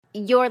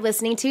You're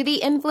listening to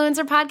the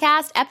Influencer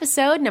Podcast,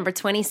 episode number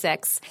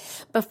 26.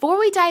 Before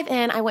we dive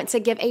in, I want to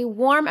give a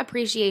warm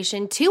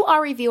appreciation to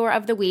our reviewer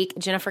of the week,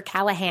 Jennifer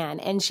Callahan.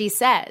 And she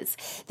says,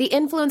 the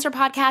Influencer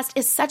Podcast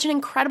is such an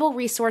incredible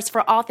resource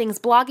for all things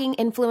blogging,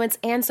 influence,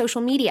 and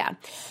social media.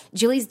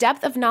 Julie's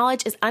depth of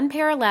knowledge is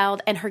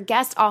unparalleled, and her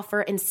guests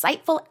offer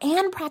insightful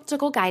and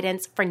practical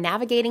guidance for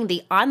navigating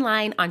the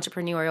online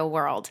entrepreneurial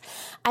world.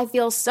 I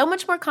feel so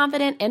much more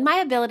confident in my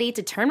ability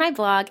to turn my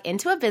blog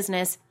into a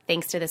business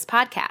thanks to this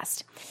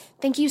podcast.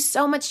 Thank you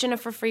so much,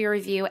 Jennifer, for your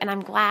review, and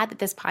I'm glad that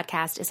this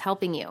podcast is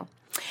helping you.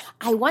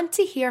 I want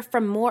to hear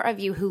from more of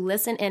you who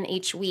listen in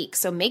each week,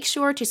 so make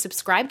sure to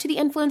subscribe to the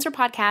Influencer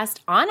Podcast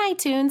on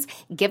iTunes,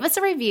 give us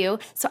a review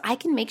so I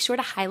can make sure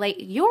to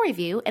highlight your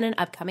review in an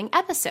upcoming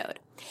episode.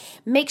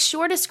 Make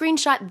sure to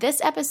screenshot this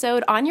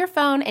episode on your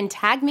phone and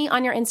tag me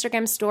on your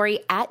Instagram story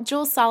at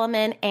Jules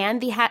Solomon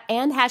and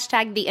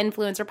hashtag the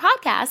Influencer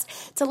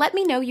Podcast to let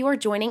me know you are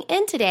joining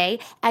in today,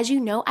 as you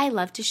know I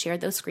love to share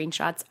those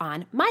screenshots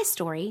on my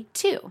story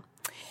too.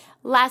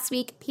 Last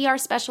week, PR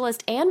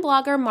specialist and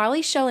blogger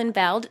Marley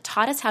Schoenfeld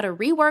taught us how to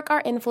rework our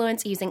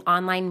influence using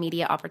online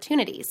media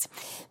opportunities.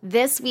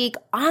 This week,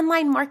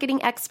 online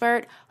marketing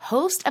expert,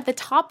 host of the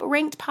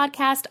top-ranked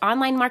podcast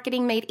Online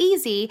Marketing Made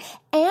Easy,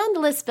 and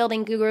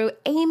list-building guru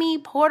Amy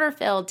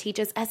Porterfield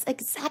teaches us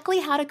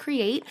exactly how to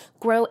create,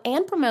 grow,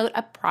 and promote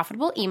a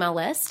profitable email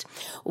list,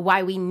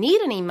 why we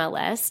need an email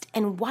list,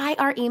 and why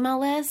our email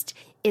list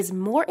is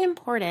more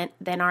important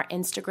than our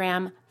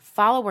Instagram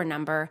follower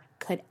number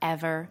could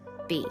ever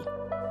be.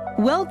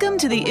 Welcome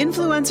to the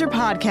Influencer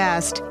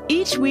Podcast.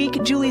 Each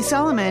week, Julie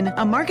Solomon,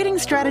 a marketing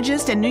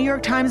strategist and New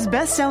York Times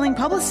best-selling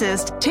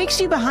publicist,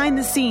 takes you behind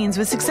the scenes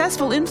with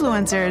successful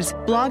influencers,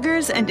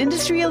 bloggers, and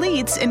industry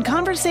elites in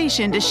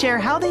conversation to share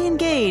how they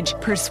engage,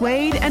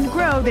 persuade, and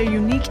grow their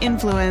unique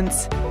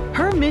influence.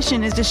 Her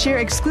mission is to share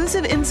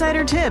exclusive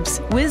insider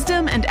tips,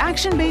 wisdom, and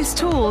action-based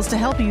tools to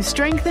help you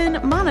strengthen,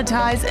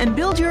 monetize, and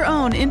build your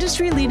own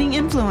industry-leading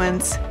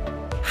influence.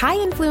 Hi,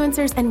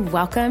 influencers, and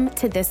welcome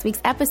to this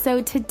week's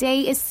episode.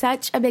 Today is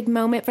such a big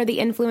moment for the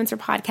Influencer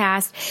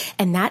Podcast,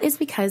 and that is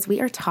because we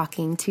are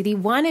talking to the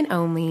one and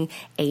only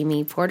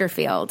Amy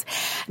Porterfield.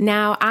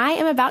 Now, I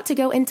am about to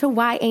go into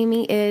why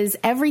Amy is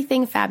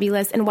everything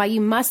fabulous and why you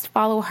must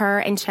follow her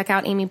and check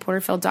out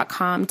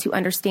amyporterfield.com to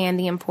understand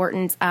the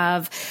importance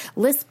of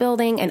list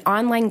building and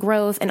online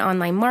growth and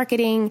online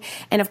marketing.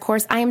 And of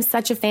course, I am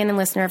such a fan and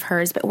listener of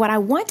hers, but what I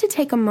want to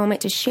take a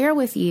moment to share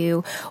with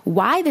you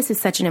why this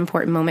is such an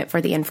important moment for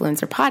the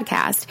Influencer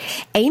Podcast.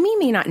 Amy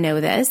may not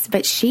know this,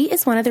 but she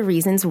is one of the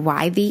reasons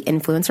why the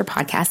Influencer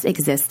Podcast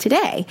exists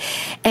today.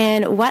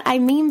 And what I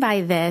mean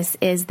by this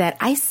is that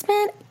I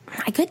spent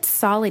a good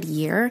solid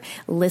year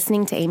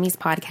listening to Amy's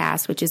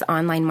podcast, which is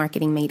Online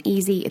Marketing Made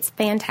Easy. It's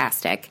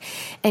fantastic.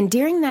 And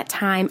during that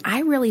time,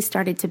 I really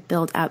started to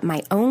build up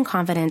my own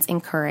confidence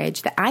and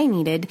courage that I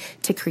needed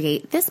to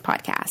create this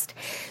podcast.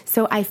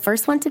 So I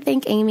first want to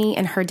thank Amy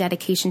and her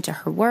dedication to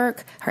her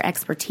work, her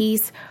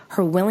expertise,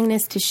 her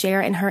willingness to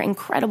share, and her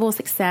incredible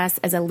success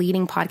as a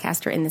leading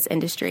podcaster in this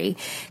industry.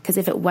 Because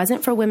if it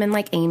wasn't for women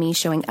like Amy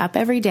showing up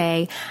every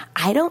day,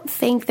 I don't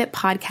think that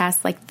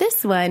podcasts like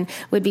this one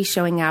would be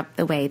showing up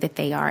the way that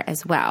they are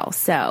as well.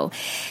 So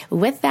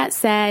with that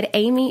said,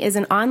 Amy is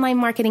an online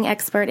marketing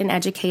expert and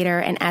educator,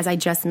 and as I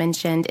just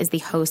mentioned, is the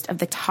host of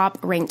the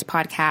top-ranked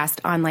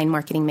podcast, Online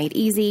Marketing Made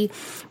Easy.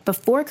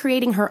 Before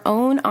creating her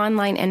own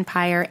online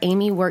empire,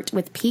 Amy worked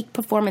with peak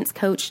performance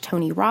coach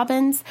Tony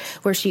Robbins,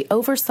 where she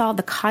oversaw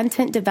the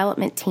content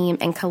development team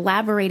and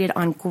collaborated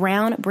on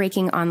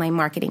groundbreaking online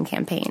marketing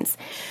campaigns.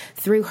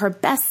 Through her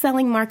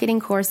best-selling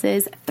marketing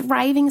courses,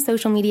 thriving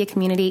social media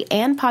community,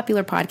 and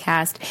popular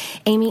podcast,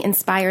 Amy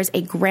inspires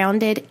a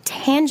grounded,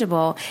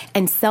 tangible,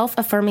 and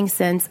self-affirming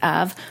sense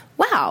of,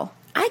 wow,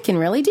 I can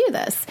really do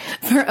this,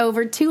 for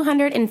over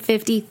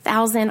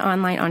 250,000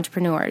 online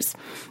entrepreneurs.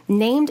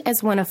 Named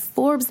as one of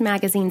Forbes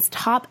magazine's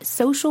top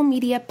social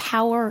media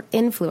power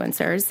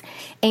influencers,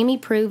 Amy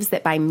proves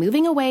that by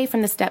moving away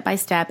from the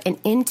step-by-step and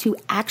into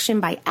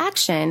action by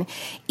action,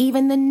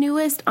 even the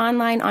newest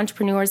online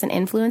entrepreneurs and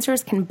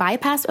influencers can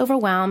bypass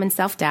overwhelm and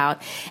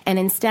self-doubt and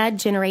instead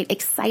generate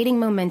exciting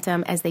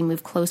momentum as they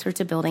move closer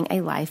to building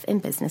a life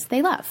and business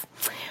they love.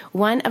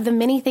 One of the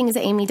many things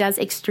that Amy does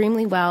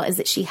extremely well is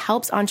that she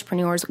helps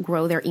entrepreneurs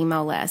grow their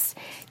email lists,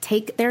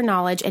 take their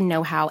knowledge and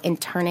know-how, and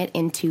turn it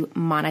into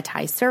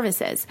monetized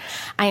services.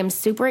 I am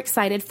super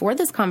excited for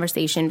this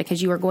conversation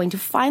because you are going to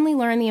finally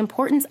learn the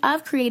importance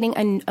of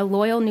creating a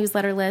loyal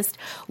newsletter list,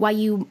 what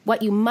you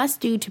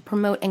must do to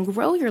promote and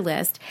grow your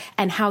list,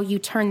 and how you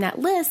turn that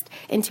list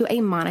into a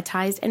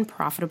monetized and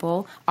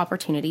profitable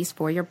opportunities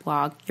for your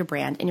blog, your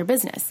brand, and your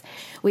business.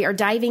 We are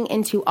diving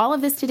into all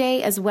of this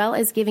today, as well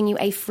as giving you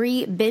a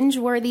free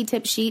binge-worthy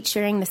tip sheet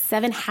sharing the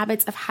 7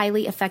 habits of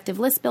highly effective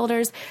list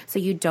builders, so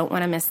you don't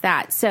want to miss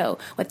that. So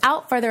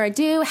without further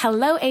ado,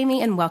 hello,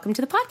 Amy, and welcome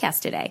to the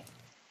podcast today.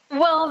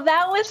 Well,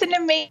 that was an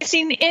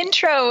amazing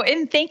intro.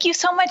 And thank you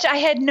so much. I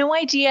had no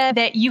idea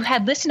that you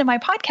had listened to my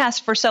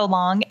podcast for so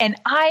long. And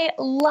I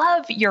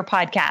love your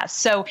podcast.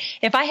 So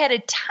if I had a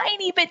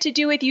tiny bit to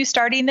do with you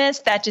starting this,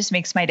 that just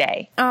makes my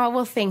day. Oh,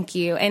 well, thank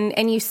you.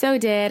 And you so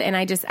did. And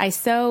I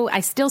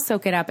still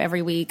soak it up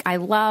every week. I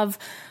love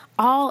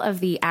all of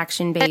the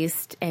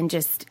action-based and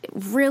just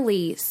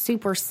really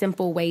super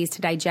simple ways to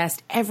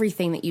digest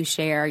everything that you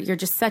share. You're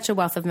just such a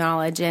wealth of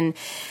knowledge, and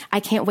I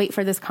can't wait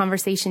for this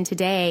conversation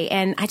today.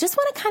 And I just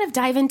want to kind of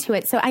dive into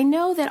it. So I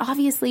know that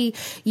obviously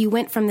you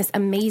went from this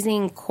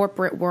amazing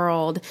corporate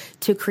world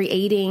to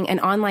creating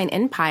an online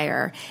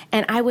empire,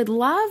 and I would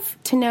love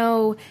to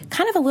know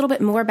kind of a little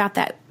bit more about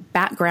that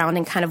background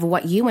and kind of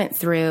what you went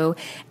through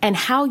and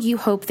how you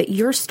hope that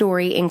your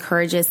story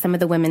encourages some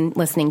of the women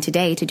listening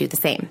today to do the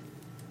same.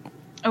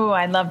 Oh,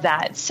 I love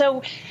that.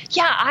 So,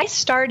 yeah, I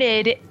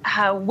started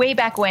way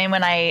back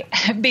when I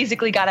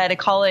basically got out of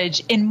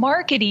college in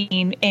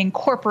marketing in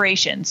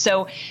corporations.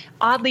 So,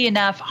 oddly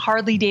enough,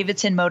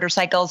 Harley-Davidson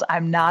motorcycles.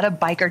 I'm not a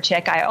biker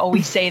chick. I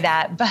always say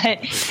that,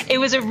 but it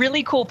was a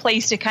really cool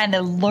place to kind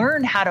of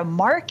learn how to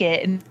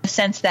market in the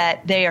sense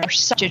that they are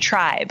such a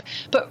tribe.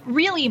 But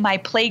really, my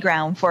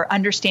playground for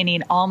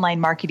understanding online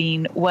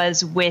marketing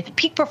was with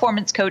peak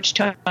performance coach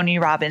Tony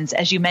Robbins,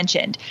 as you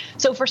mentioned.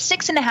 So for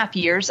 6.5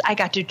 years, I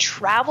got to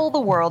travel the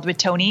world with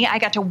Tony. I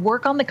got to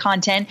work on the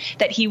content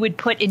that he would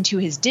put into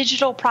his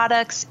digital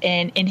products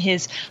and in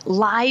his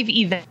live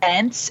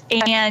events.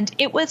 And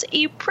it was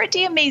a pretty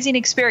amazing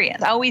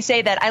experience. I always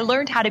say that I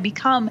learned how to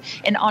become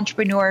an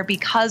entrepreneur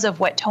because of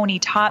what Tony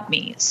taught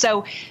me.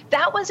 So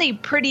that was a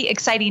pretty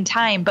exciting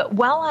time. But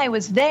while I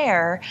was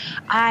there,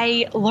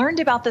 I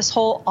learned about this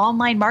whole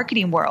online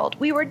marketing world.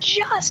 We were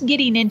just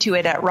getting into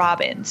it at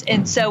Robbins.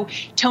 And so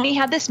Tony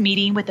had this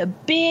meeting with a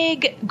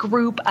big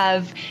group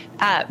of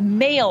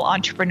male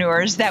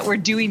entrepreneurs that were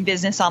doing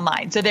business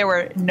online. So there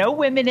were no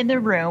women in the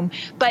room,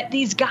 but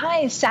these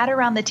guys sat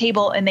around the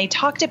table and they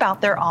talked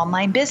about their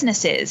online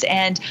businesses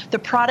and the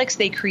products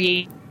they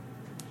created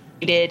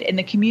in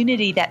the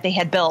community that they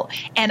had built.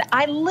 And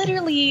I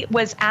literally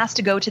was asked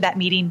to go to that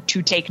meeting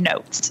to take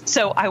notes.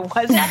 So I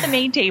wasn't at the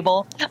main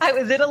table. I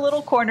was in a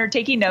little corner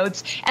taking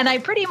notes. And I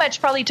pretty much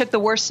probably took the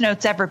worst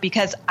notes ever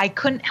because I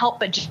couldn't help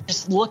but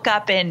just look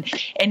up and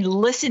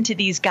listen to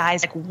these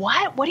guys. Like,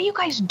 what are you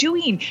guys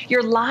doing?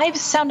 Your lives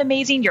sound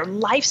amazing. Your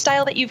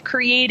lifestyle that you've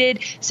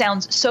created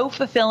sounds so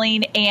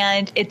fulfilling.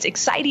 And it's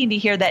exciting to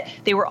hear that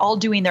they were all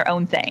doing their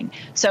own thing.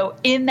 So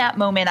in that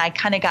moment, I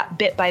kind of got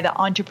bit by the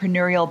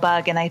entrepreneurial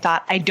bug. And I thought,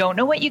 I don't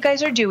know what you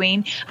guys are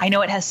doing. I know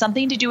it has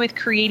something to do with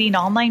creating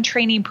online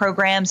training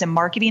programs and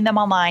marketing them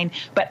online,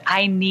 but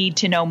I need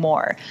to know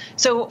more.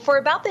 So for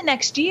about the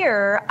next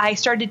year, I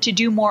started to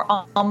do more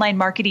online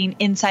marketing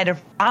inside of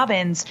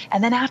Robbins.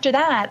 And then after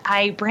that,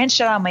 I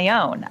branched out on my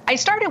own. I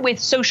started with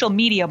social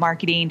media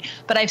marketing,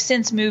 but I've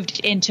since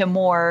moved into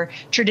more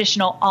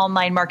traditional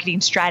online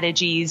marketing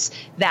strategies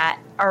that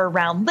are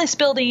around list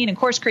building and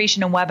course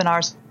creation and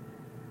webinars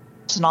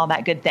and all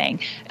that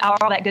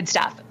good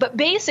stuff. But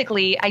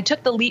basically, I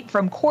took the leap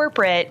from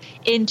corporate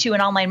into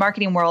an online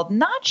marketing world,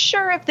 not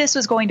sure if this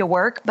was going to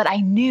work, but I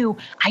knew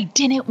I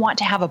didn't want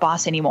to have a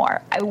boss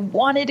anymore. I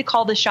wanted to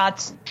call the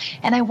shots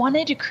and I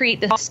wanted to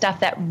create the stuff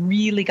that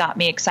really got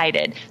me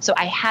excited. So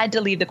I had to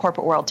leave the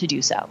corporate world to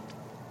do so.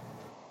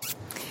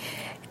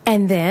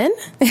 And then,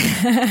 here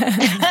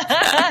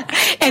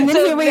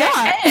we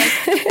are.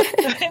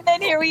 And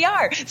then here we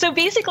are. So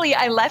basically,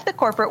 I left the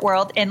corporate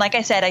world. And like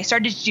I said, I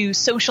started to do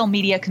social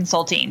media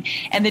consulting.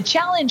 And the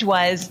challenge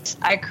was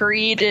I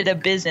created a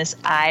business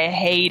I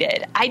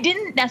hated. I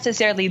didn't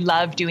necessarily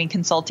love doing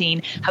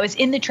consulting. I was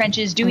in the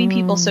trenches doing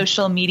people's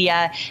social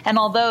media. And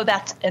although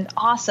that's an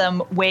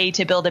awesome way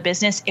to build a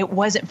business, it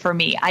wasn't for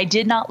me. I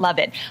did not love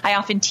it. I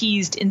often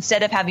teased,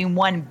 instead of having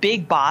one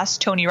big boss,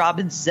 Tony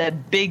Robbins is a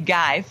big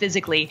guy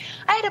physically,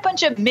 I had a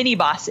bunch of mini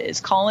bosses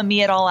calling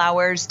me at all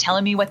hours,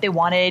 telling me what they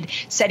wanted,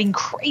 setting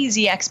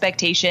crazy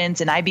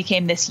expectations, and I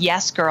became this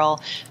yes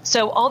girl.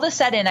 So all of a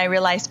sudden I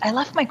realized I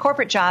left my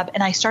corporate job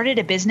and I started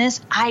a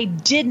business I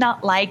did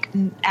not like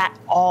at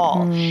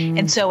all.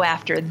 And so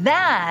after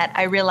that,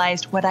 I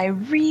realized what I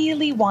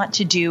really want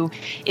to do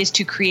is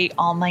to create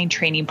online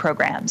training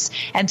programs.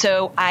 And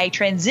so I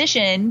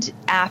transitioned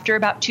after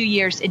about 2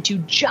 years into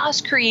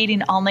just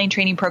creating online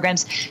training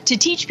programs to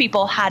teach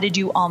people how to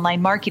do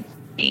online marketing.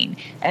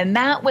 And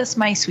that was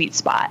my sweet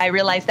spot. I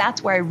realized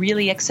that's where I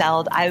really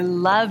excelled. I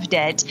loved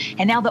it.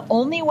 And now the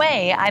only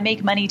way I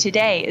make money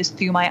today is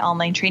through my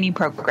online training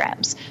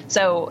programs.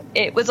 So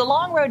it was a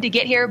long road to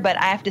get here, but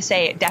I have to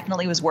say it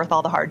definitely was worth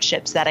all the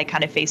hardships that I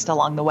kind of faced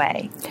along the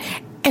way.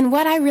 And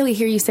what I really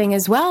hear you saying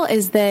as well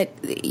is that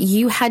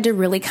you had to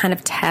really kind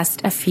of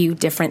test a few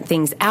different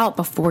things out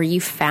before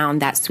you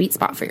found that sweet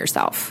spot for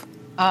yourself.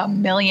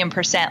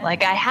 1,000,000%.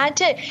 Like I had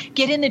to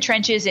get in the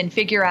trenches and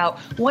figure out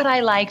what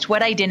I liked,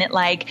 what I didn't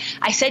like.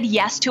 I said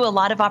yes to a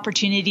lot of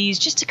opportunities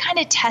just to kind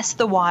of test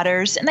the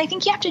waters. And I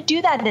think you have to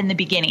do that in the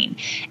beginning.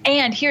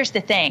 And here's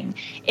the thing.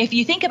 If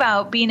you think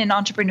about being an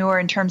entrepreneur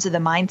in terms of the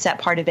mindset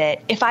part of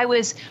it, if I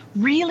was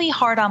really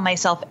hard on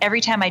myself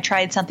every time I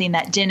tried something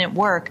that didn't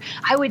work,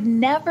 I would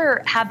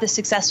never have the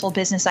successful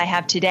business I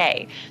have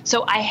today.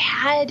 So I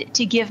had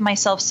to give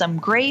myself some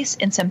grace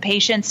and some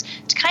patience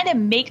to kind of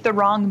make the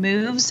wrong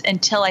moves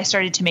until I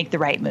started to make the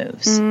right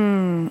moves.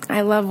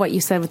 I love what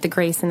you said with the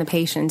grace and the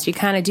patience. You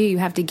kind of do. You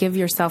have to give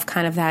yourself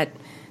kind of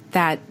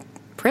that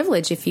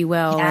privilege, if you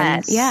will.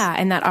 Yes.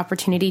 And that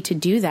opportunity to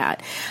do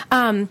that.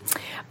 One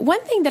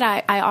thing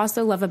that I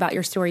also love about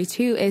your story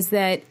too is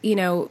that,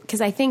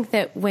 because I think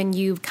that when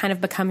you kind of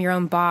become your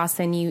own boss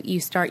and you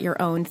start your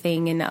own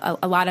thing, and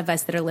a lot of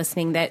us that are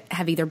listening that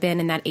have either been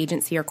in that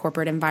agency or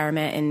corporate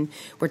environment and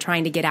we're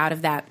trying to get out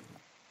of that,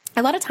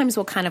 a lot of times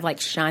we'll kind of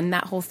like shun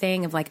that whole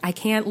thing of like, I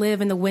can't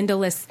live in the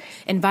windowless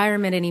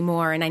environment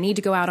anymore and I need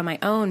to go out on my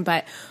own.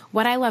 But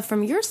what I love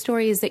from your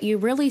story is that you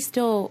really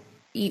still,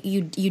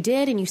 you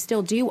did and you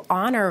still do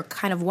honor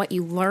kind of what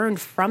you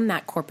learned from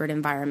that corporate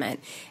environment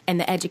and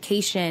the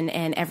education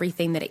and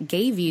everything that it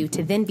gave you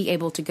to then be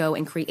able to go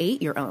and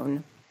create your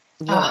own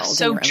world.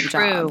 So and your own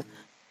true. job.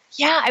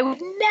 Yeah, I would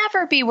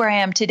never be where I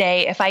am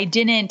today if I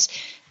didn't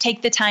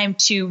take the time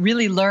to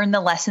really learn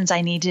the lessons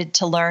I needed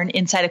to learn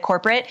inside of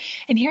corporate.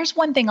 And here's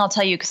one thing I'll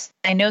tell you, because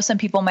I know some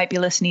people might be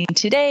listening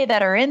today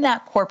that are in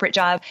that corporate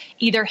job,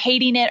 either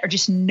hating it or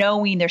just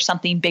knowing there's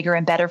something bigger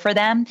and better for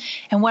them.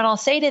 And what I'll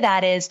say to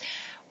that is,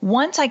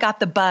 once I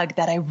got the bug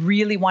that I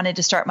really wanted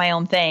to start my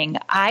own thing,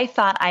 I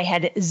thought I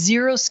had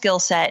zero skill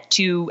set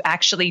to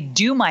actually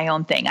do my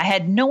own thing. I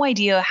had no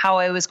idea how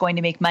I was going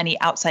to make money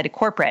outside of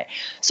corporate.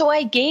 So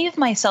I gave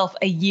myself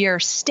a year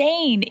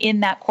staying in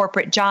that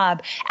corporate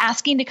job,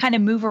 asking to kind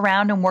of move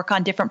around and work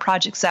on different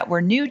projects that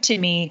were new to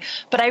me.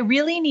 But I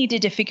really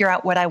needed to figure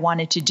out what I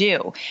wanted to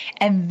do.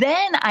 And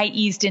then I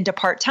eased into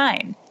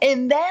part-time.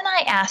 And then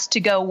I asked to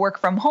go work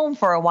from home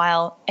for a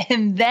while.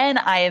 And then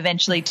I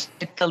eventually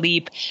took the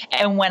leap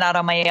and went out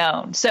on my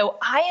own. So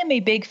I am a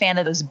big fan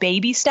of those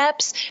baby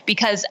steps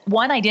because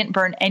one, I didn't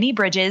burn any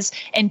bridges.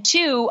 And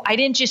two, I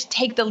didn't just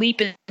take the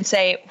leap and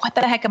say, what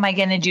the heck am I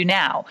going to do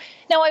now?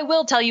 Now, I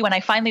will tell you, when I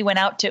finally went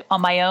out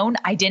on my own,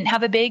 I didn't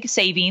have a big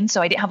savings,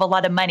 so I didn't have a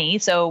lot of money.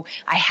 So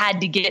I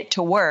had to get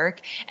to work.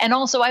 And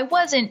also, I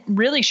wasn't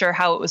really sure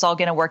how it was all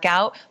going to work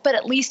out, but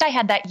at least I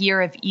had that year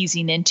of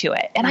easing into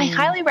it. And I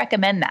highly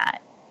recommend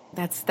that.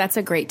 That's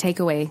a great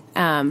takeaway,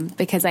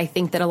 because I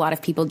think that a lot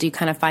of people do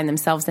kind of find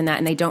themselves in that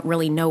and they don't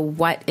really know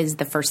what is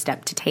the first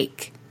step to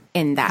take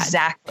in that.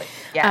 Exactly.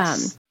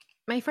 Yes.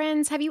 My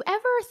friends, have you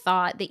ever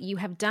thought that you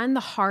have done the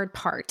hard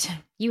part?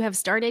 You have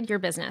started your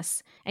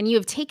business and you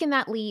have taken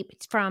that leap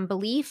from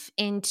belief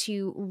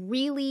into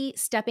really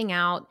stepping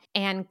out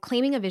and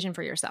claiming a vision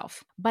for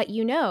yourself. But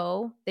you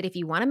know that if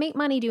you want to make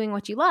money doing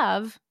what you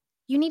love,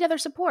 you need other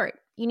support.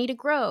 You need to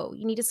grow.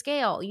 You need to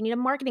scale. You need a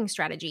marketing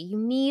strategy. You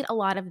need a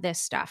lot of this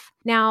stuff.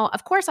 Now,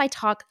 of course, I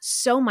talk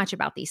so much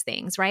about these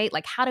things, right?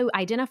 Like how to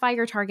identify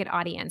your target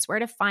audience, where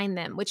to find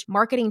them, which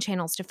marketing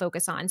channels to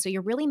focus on, so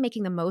you're really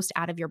making the most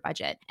out of your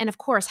budget. And of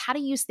course, how to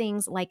use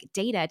things like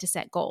data to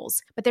set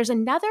goals. But there's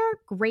another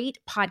great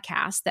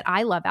podcast that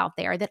I love out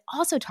there that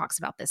also talks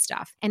about this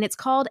stuff, and it's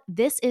called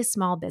This is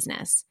Small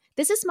Business.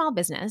 This is Small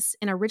Business,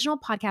 an original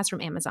podcast from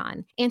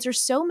Amazon,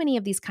 answers so many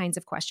of these kinds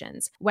of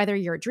questions. Whether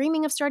you're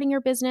dreaming of starting your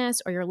business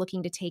or you're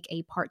looking to take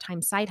a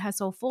part-time side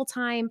hustle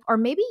full-time, or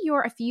maybe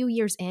you're a few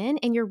years in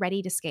and you're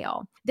ready to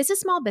scale. This is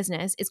Small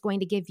Business is going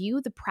to give you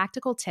the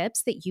practical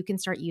tips that you can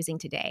start using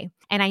today.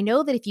 And I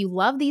know that if you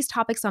love these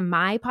topics on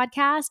my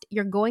podcast,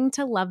 you're going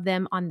to love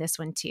them on this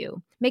one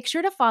too. Make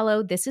sure to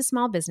follow This is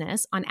Small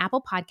Business on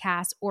Apple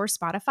Podcasts or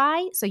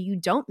Spotify so you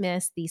don't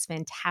miss these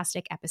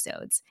fantastic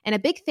episodes. And a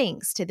big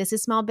thanks to This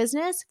is Small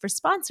Business for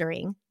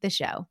sponsoring the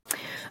show.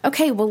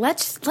 Okay, well,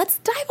 let's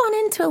dive on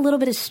into a little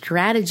bit of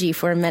strategy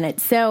for a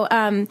minute. So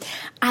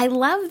I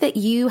love that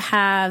you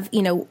have,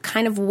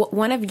 kind of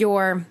one of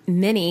your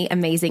many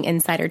amazing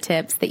insider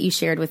tips that you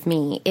shared with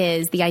me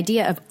is the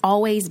idea of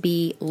always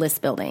be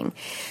list building.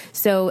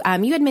 So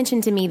you had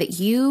mentioned to me that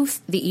you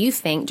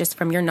think, just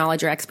from your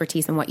knowledge or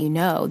expertise and what you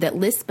know, that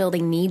list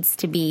building needs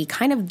to be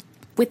kind of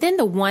within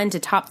the 1 to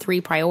top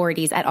 3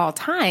 priorities at all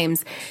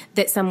times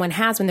that someone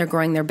has when they're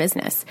growing their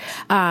business.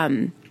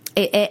 And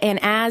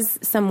as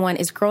someone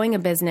is growing a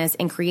business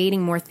and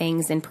creating more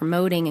things and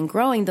promoting and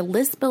growing, the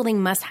list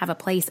building must have a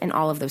place in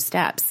all of those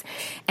steps.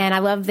 And I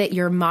love that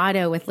your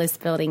motto with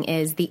list building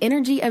is the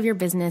energy of your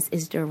business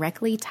is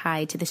directly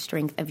tied to the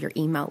strength of your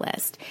email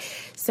list.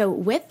 So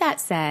with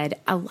that said,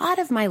 a lot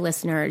of my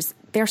listeners,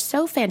 they're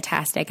so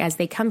fantastic as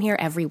they come here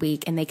every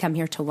week and they come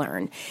here to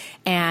learn.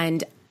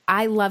 And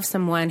I love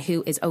someone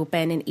who is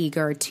open and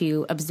eager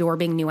to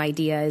absorbing new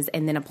ideas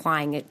and then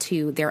applying it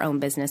to their own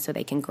business so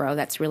they can grow.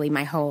 That's really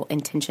my whole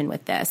intention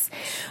with this.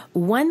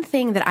 One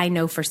thing that I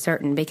know for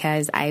certain,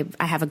 because I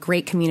have a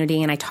great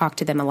community and I talk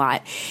to them a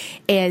lot,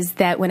 is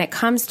that when it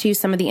comes to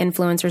some of the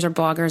influencers or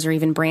bloggers or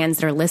even brands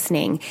that are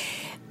listening,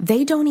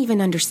 they don't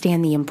even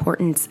understand the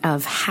importance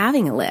of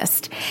having a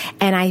list.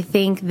 And I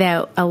think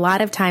that a lot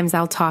of times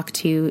I'll talk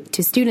to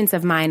students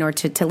of mine or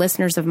to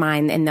listeners of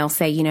mine, and they'll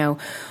say,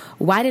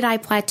 why did I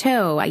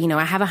plateau? I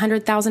have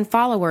 100,000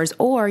 followers,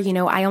 or,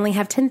 I only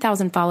have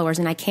 10,000 followers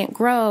and I can't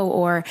grow,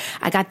 or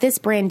I got this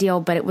brand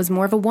deal, but it was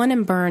more of a one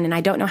and burn and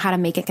I don't know how to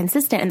make it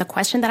consistent. And the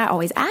question that I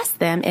always ask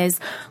them is,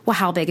 well,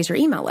 how big is your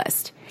email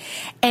list?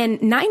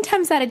 And 9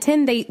 times out of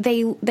 10,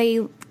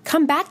 they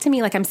come back to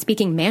me like I'm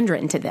speaking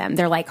Mandarin to them.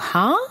 They're like,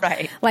 huh?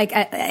 Right. Like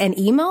an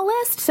email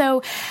list?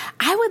 So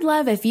I would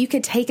love if you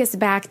could take us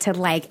back to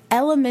like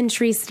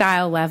elementary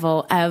style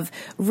level of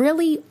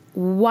really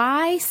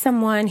why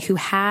someone who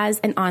has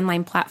an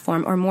online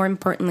platform, or more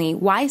importantly,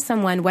 why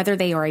someone, whether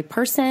they are a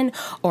person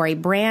or a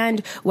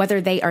brand,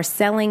 whether they are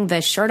selling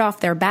the shirt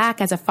off their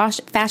back as a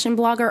fashion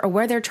blogger, or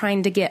whether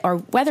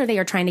they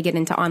are trying to get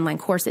into online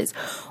courses,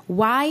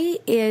 why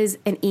is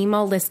an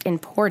email list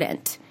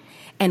important?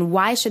 And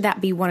why should that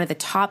be one of the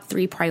top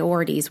 3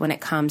 priorities when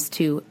it comes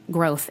to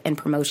growth and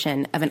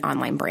promotion of an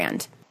online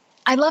brand?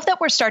 I love that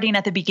we're starting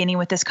at the beginning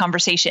with this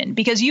conversation,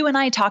 because you and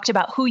I talked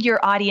about who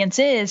your audience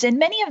is, and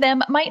many of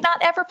them might not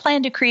ever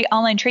plan to create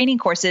online training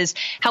courses.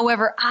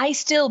 However, I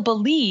still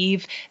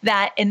believe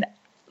that an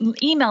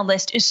email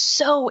list is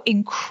so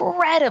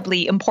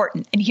incredibly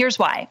important. And here's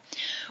why.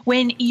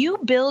 When you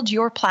build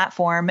your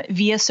platform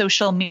via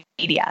social media,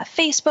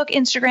 Facebook,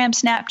 Instagram,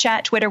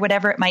 Snapchat, Twitter,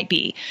 whatever it might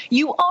be,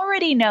 you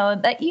already know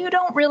that you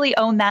don't really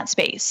own that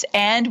space.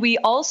 And we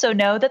also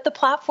know that the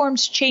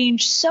platforms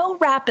change so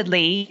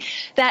rapidly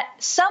that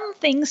some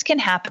things can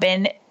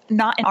happen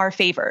not in our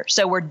favor.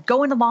 So we're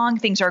going along,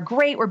 things are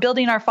great, we're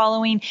building our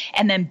following,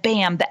 and then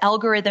bam, the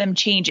algorithm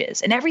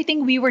changes and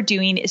everything we were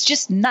doing is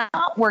just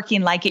not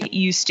working like it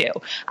used to.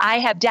 I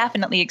have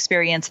definitely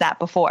experienced that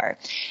before.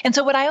 And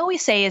so what I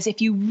always say is,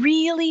 if you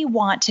really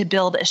want to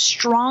build a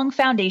strong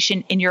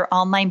foundation in your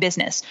online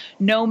business,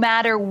 no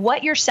matter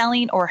what you're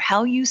selling or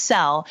how you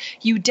sell,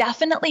 you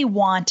definitely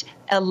want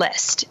a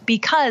list,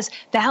 because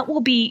that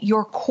will be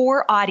your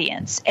core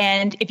audience.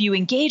 And if you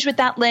engage with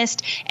that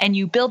list and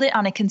you build it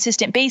on a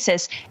consistent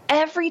basis,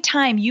 every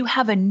time you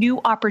have a new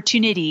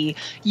opportunity,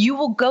 you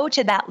will go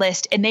to that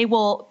list and they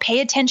will pay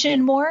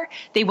attention more.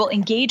 They will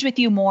engage with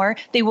you more.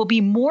 They will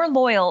be more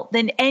loyal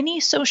than any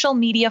social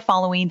media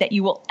following that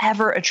you will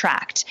ever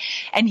attract.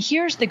 And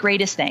here's the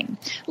greatest thing.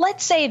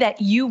 Let's say that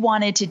you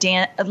wanted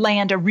to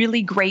land a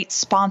really great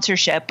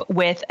sponsorship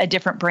with a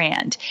different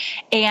brand,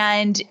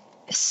 and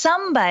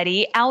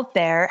somebody out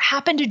there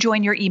happened to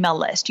join your email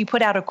list. You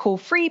put out a cool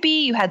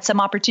freebie, you had some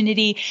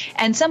opportunity,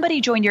 and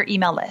somebody joined your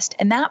email list.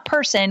 And that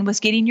person was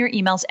getting your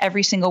emails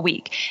every single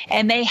week.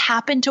 And they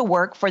happened to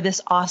work for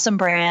this awesome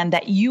brand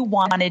that you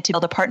wanted to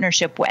build a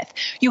partnership with.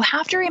 You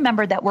have to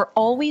remember that we're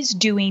always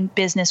doing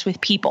business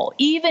with people,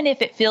 even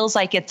if it feels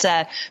like it's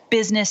a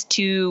business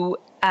to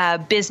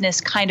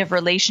business kind of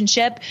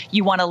relationship,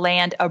 you want to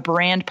land a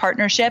brand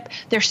partnership,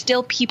 there's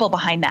still people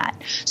behind that.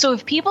 So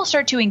if people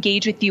start to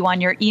engage with you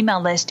on your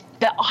email list,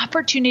 the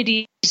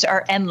opportunities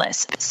are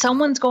endless.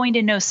 Someone's going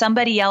to know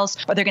somebody else,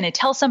 or they're going to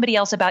tell somebody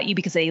else about you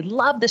because they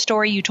love the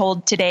story you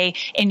told today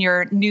in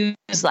your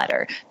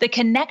newsletter. The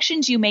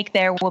connections you make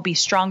there will be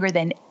stronger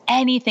than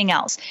anything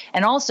else.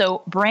 And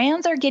also,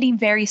 brands are getting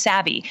very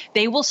savvy.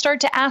 They will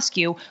start to ask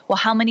you, well,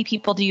 how many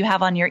people do you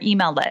have on your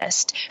email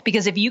list?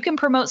 Because if you can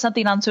promote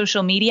something on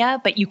social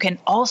media, but you can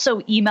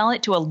also email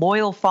it to a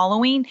loyal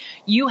following,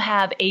 you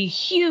have a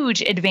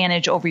huge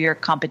advantage over your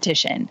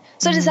competition.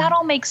 So does that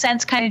all make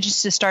sense, kind of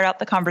just to start out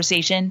the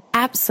conversation?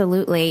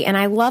 Absolutely. And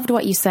I loved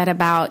what you said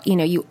about,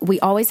 we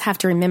always have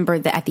to remember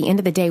that at the end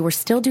of the day, we're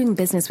still doing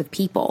business with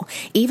people.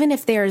 Even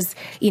if there's,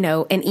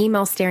 an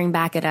email staring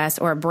back at us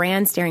or a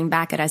brand staring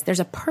back at us,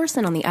 there's a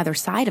person on the other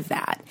side of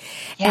that.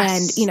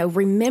 Yes. And,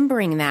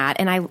 remembering that.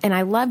 And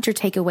I loved your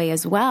takeaway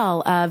as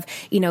well of,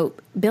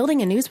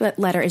 building a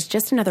newsletter is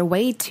just another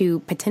way to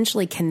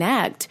potentially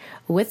connect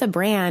with a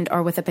brand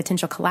or with a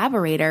potential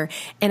collaborator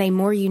in a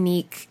more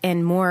unique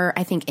and more,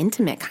 I think,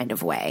 intimate kind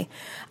of way.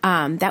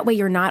 That way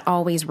you're not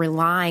always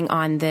relying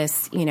on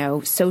this,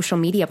 social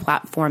media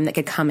platform that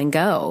could come and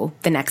go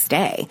the next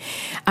day.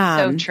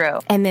 So true.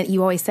 And that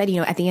you always said,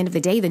 at the end of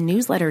the day, the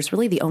newsletter is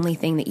really the only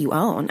thing that you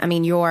own. I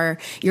mean, your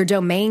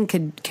domain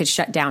could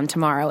shut down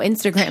tomorrow.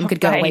 Instagram could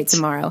go away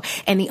tomorrow.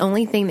 And the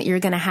only thing that you're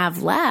going to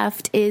have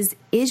left is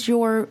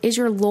your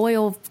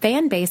loyal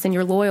fan base and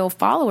your loyal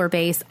follower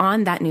base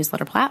on that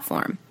newsletter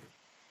platform.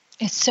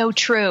 It's so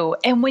true.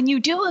 And when you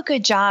do a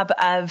good job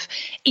of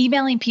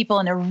emailing people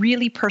in a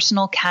really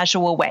personal,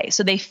 casual way,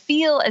 so they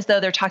feel as though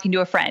they're talking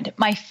to a friend.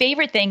 My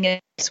favorite thing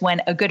is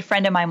when a good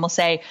friend of mine will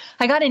say,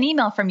 I got an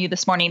email from you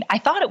this morning. I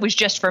thought it was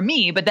just for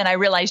me, but then I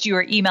realized you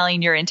were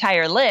emailing your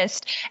entire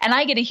list. And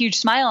I get a huge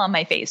smile on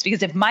my face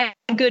because if my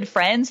good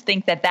friends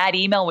think that that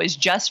email was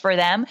just for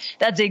them,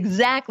 that's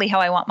exactly how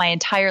I want my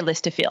entire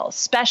list to feel,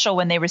 special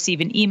when they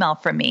receive an email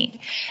from me.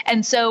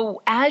 And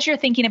so as you're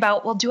thinking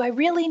about, well, do I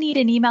really need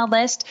an email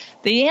list?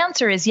 The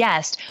answer is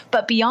yes.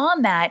 But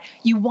beyond that,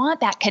 you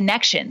want that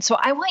connection. So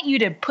I want you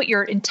to put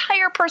your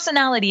entire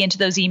personality into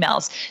those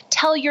emails,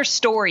 tell your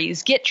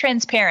stories, get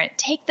transparent,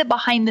 take the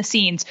behind the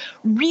scenes,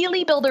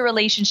 really build a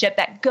relationship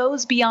that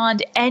goes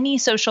beyond any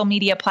social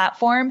media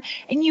platform,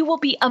 and you will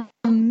be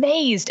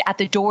amazed at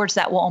the doors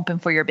that will open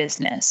for your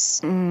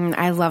business.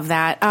 I love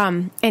that.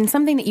 And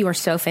something that you are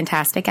so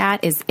fantastic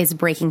at is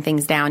breaking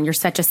things down. You're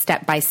such a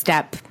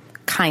step-by-step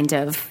kind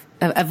of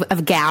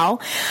gal.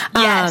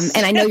 Yes.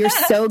 And I know you're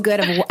so good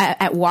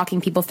at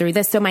walking people through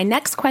this. So my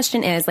next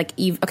question is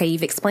you've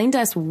explained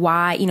to us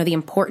why, the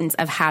importance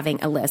of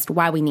having a list,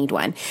 why we need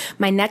one.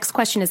 My next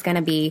question is going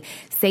to be,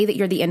 say that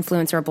you're the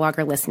influencer or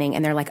blogger listening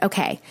and they're like,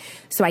 okay,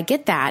 so I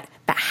get that,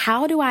 but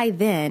how do I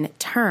then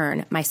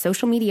turn my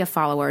social media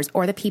followers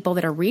or the people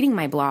that are reading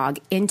my blog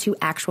into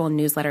actual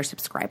newsletter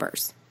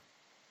subscribers?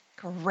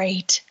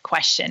 Great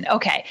question.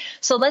 Okay,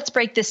 so let's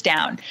break this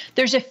down.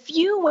 There's a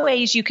few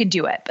ways you can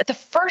do it, but the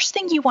first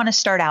thing you want to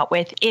start out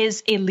with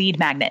is a lead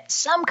magnet,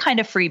 some kind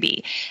of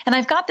freebie. And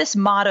I've got this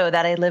motto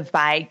that I live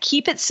by: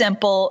 keep it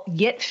simple,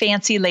 get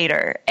fancy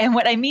later. And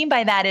what I mean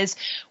by that is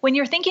when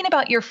you're thinking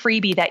about your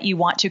freebie that you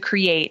want to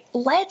create,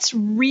 let's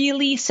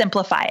really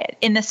simplify it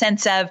in the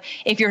sense of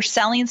if you're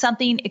selling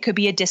something, it could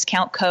be a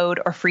discount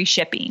code or free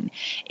shipping.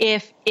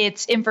 If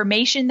it's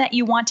information that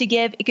you want to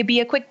give, it could be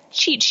a quick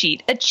cheat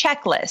sheet, a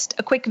checklist,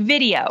 a quick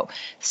video,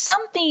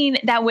 something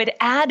that would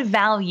add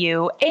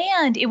value,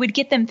 and it would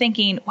get them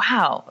thinking,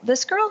 wow,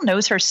 this girl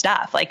knows her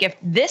stuff. Like if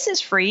this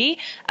is free,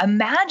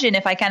 imagine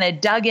if I kind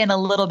of dug in a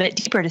little bit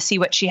deeper to see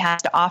what she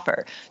has to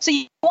offer. So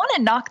you want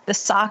to knock the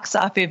socks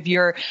off of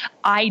your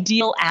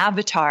ideal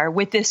avatar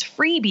with this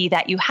freebie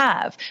that you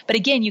have. But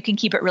again, you can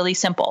keep it really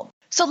simple.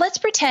 So let's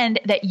pretend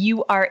that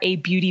you are a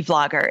beauty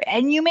vlogger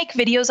and you make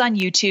videos on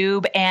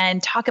YouTube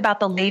and talk about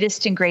the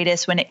latest and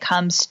greatest when it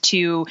comes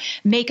to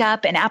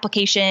makeup and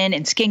application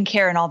and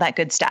skincare and all that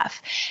good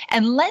stuff.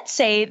 And let's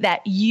say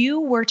that you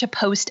were to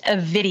post a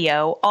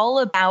video all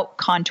about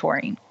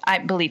contouring.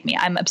 Believe me,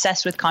 I'm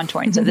obsessed with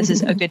contouring, so this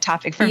is a good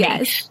topic for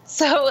me.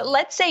 So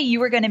let's say you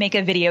were going to make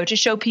a video to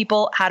show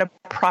people how to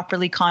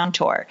properly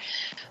contour.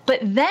 But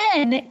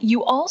then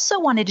you also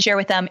wanted to share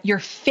with them your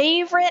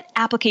favorite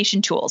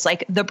application tools,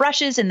 like the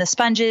brushes and the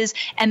sponges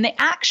and the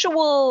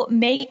actual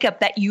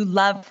makeup that you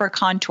love for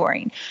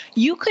contouring.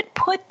 You could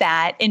put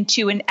that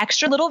into an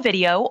extra little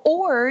video,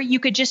 or you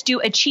could just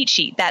do a cheat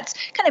sheet that's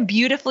kind of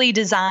beautifully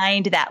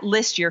designed that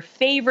lists your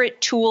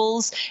favorite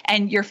tools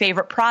and your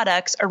favorite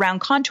products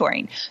around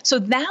contouring. So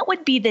that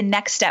would be the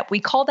next step. We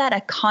call that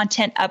a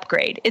content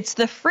upgrade. It's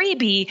the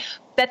freebie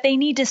that they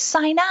need to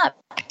sign up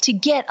to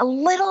get a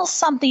little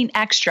something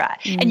extra.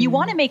 And you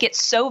want to make it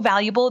so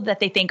valuable that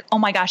they think, oh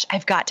my gosh,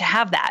 I've got to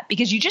have that,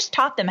 because you just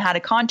taught them how to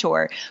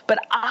contour, but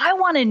I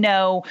want to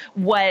know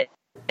what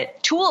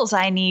tools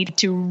I need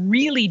to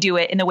really do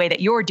it in the way that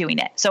you're doing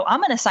it. So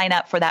I'm going to sign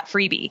up for that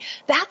freebie.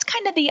 That's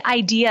kind of the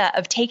idea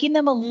of taking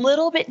them a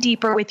little bit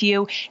deeper with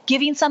you,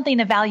 giving something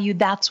of value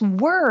that's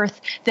worth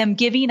them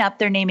giving up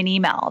their name and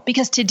email.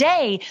 Because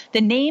today,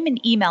 the name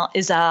and email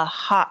is a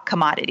hot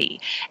commodity.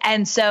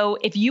 And so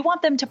if you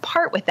want them to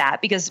part with that,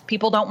 because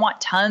people don't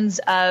want tons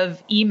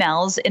of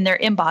emails in their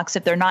inbox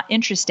if they're not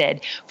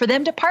interested, for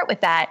them to part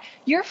with that,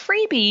 your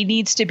freebie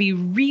needs to be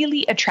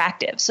really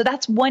attractive. So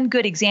that's one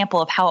good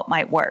example of how it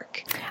might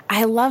work.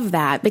 I love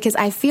that, because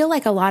I feel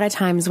like a lot of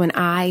times when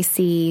I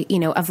see,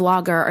 a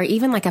vlogger or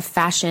even like a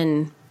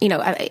fashion,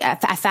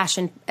 a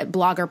fashion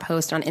blogger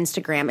post on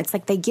Instagram, it's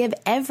like they give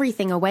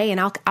everything away, and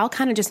I'll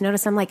kind of just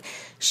notice, I'm like,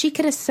 she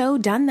could have so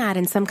done that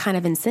in some kind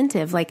of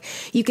incentive. Like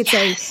you could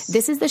say,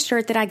 this is the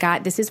shirt that I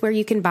got. This is where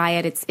you can buy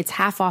it. It's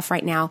half off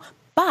right now.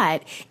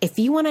 But if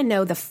you want to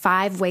know the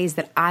 5 ways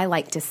that I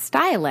like to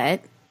style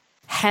it,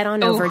 head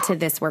on over to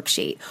this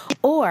worksheet.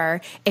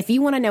 Or if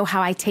you want to know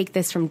how I take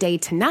this from day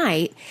to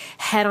night,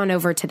 head on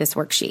over to this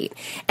worksheet.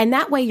 And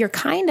that way you're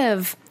kind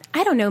of,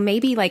 I don't know,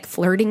 maybe like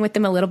flirting with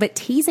them a little bit,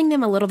 teasing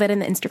them a little bit in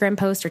the Instagram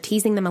post, or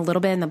teasing them a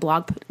little bit in the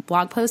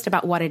blog post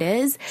about what it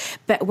is.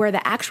 But where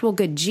the actual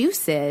good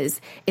juice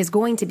is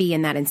going to be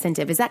in that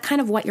incentive. Is that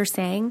kind of what you're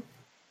saying?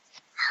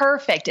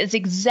 Perfect. It's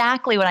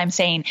exactly what I'm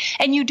saying.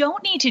 And you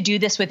don't need to do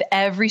this with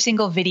every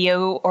single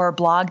video or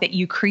blog that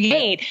you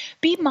create.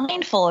 Be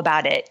mindful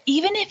about it.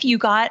 Even if you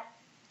got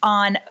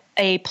on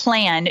a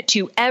plan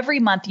to every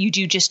month you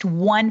do just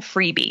one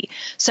freebie.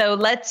 So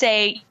let's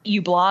say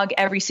you blog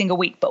every single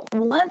week, but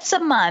once a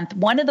month,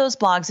 one of those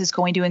blogs is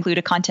going to include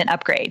a content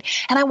upgrade.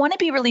 And I want to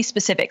be really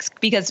specific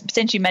because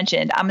since you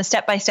mentioned I'm a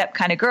step-by-step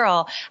kind of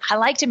girl, I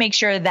like to make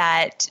sure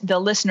that the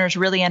listeners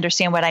really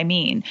understand what I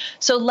mean.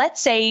 So let's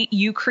say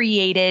you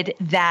created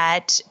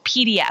that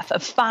PDF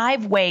of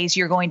 5 ways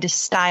you're going to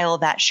style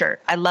that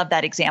shirt. I love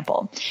that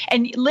example.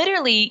 And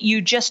literally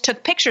you just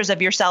took pictures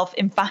of yourself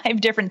in 5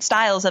 different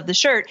styles of the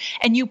shirt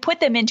and you put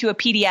them into a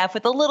PDF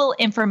with a little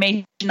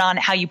information on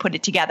how you put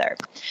it together.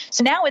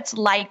 So now it's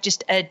like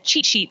just a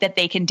cheat sheet that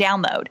they can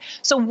download.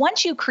 So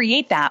once you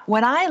create that,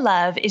 what I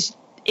love is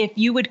if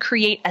you would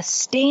create a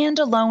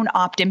standalone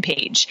opt-in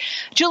page.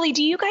 Julie,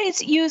 do you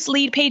guys use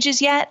lead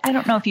pages yet? I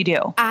don't know if you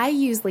do. I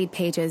use lead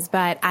pages,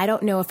 but I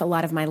don't know if a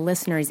lot of my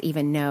listeners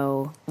even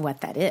know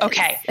what that is.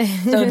 Okay.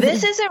 So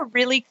this is a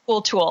really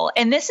cool tool.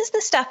 And this is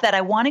the stuff that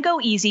I want to go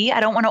easy. I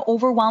don't want to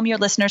overwhelm your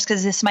listeners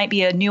because this might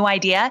be a new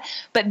idea,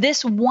 but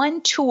this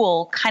one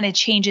tool kind of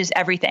changes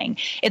everything.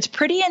 It's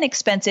pretty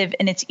inexpensive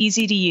and it's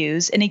easy to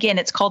use. And again,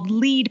 it's called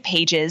lead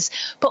pages.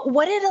 But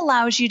what it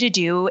allows you to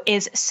do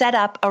is set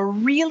up a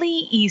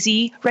really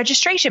easy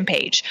registration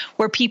page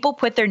where people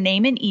put their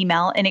name and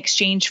email in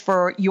exchange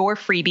for your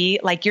freebie,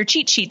 like your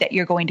cheat sheet that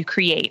you're going to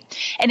create.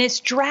 And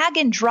it's drag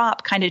and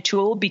drop kind of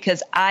tool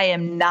because I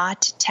am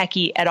not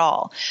techie at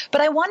all.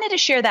 But I wanted to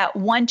share that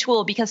one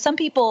tool because some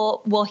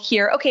people will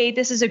hear, okay,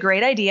 this is a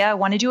great idea. I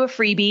want to do a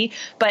freebie,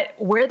 but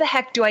where the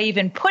heck do I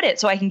even put it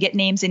so I can get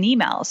names and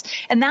emails?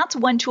 And that's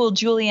one tool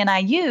Julie and I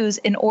use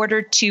in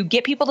order to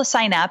get people to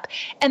sign up.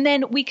 And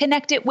then we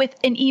connect it with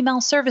an email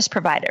service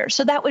provider.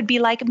 So that would be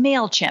like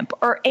MailChimp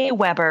or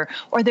Aweber,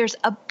 or there's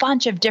a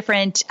bunch of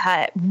different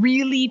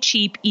really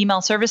cheap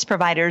email service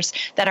providers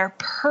that are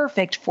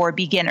perfect for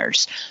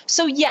beginners.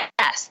 So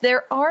yes,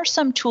 there are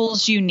some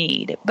tools you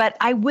need, but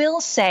I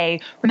will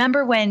say,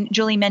 remember when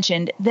Julie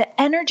mentioned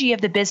the energy of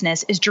the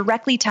business is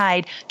directly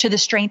tied to the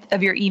strength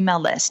of your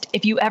email list.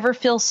 If you ever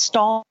feel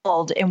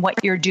stalled in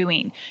what you're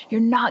doing, you're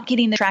not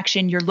getting the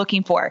traction you're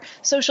looking for.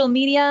 Social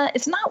media,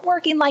 it's not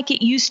working like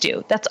it used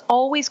to. That's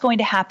always going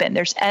to happen.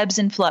 There's ebbs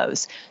and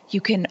flows. You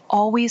can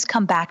always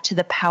come back to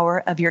the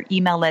power of your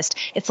email list.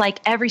 It's like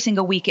every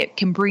single week it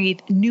can breathe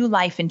new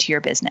life into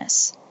your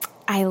business.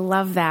 I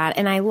love that.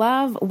 And I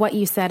love what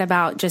you said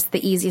about just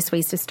the easiest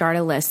ways to start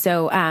a list.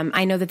 So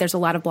I know that there's a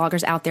lot of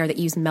bloggers out there that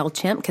use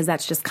MailChimp because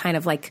that's just kind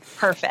of like,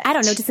 perfect. I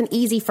don't know, just an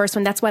easy first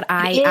one. That's what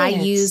I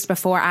used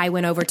before I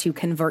went over to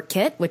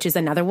ConvertKit, which is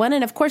another one.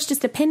 And of course,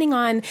 just depending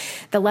on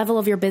the level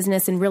of your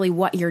business and really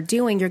what you're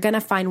doing, you're going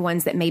to find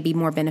ones that may be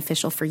more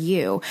beneficial for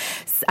you.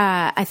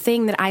 A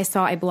thing that I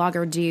saw a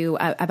blogger do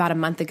about a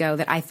month ago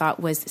that I thought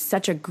was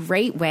such a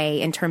great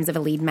way in terms of a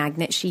lead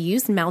magnet. She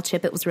used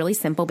MailChimp. It was really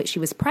simple, but she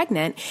was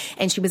pregnant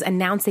and she was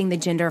announcing the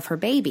gender of her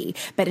baby.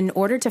 But in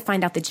order to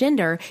find out the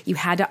gender, you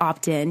had to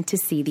opt in to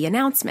see the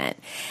announcement.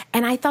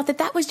 And I thought that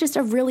that was just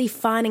a really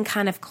fun and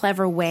kind of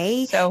clever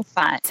way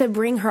to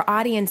bring her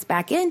audience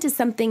back into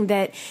something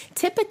that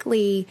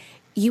typically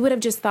you would have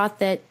just thought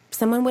that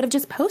someone would have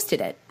just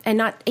posted it and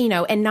not,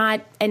 and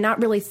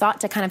not really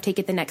thought to kind of take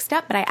it the next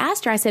step. But I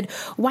asked her, I said,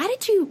 why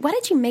did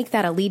you make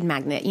that a lead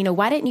magnet?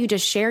 Why didn't you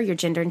just share your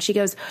gender? And she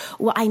goes,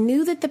 well, I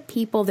knew that the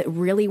people that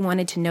really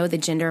wanted to know the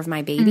gender of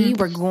my baby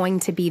were going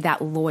to be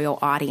that loyal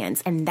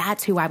audience. And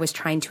that's who I was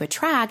trying to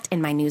attract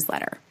in my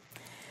newsletter.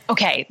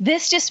 Okay,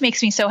 this just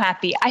makes me so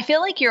happy. I feel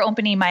like you're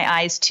opening my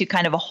eyes to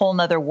kind of a whole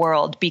nother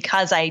world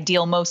because I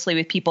deal mostly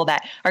with people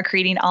that are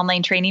creating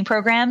online training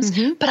programs.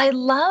 But I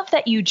love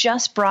that you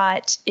just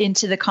brought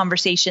into the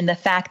conversation the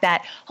fact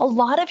that a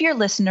lot of your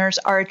listeners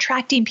are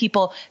attracting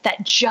people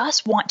that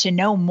just want to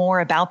know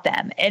more about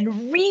them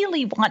and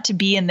really want to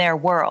be in their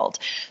world.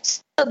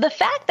 So the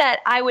fact that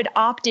I would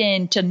opt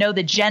in to know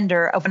the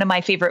gender of one of my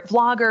favorite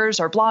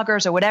vloggers or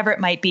bloggers or whatever it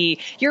might be,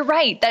 you're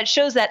right. That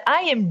shows that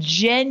I am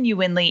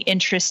genuinely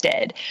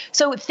interested.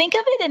 So think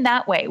of it in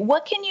that way.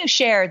 What can you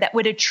share that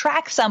would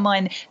attract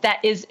someone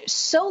that is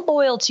so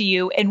loyal to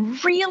you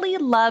and really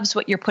loves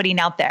what you're putting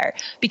out there?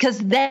 Because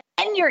then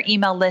your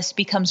email list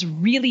becomes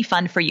really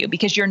fun for you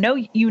because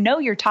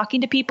you're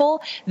talking to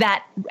people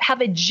that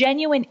have a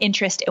genuine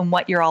interest in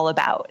what you're all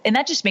about. And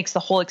that just makes the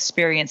whole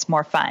experience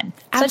more fun.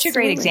 Absolutely. Such a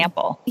great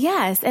example.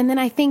 Yes. And then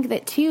I think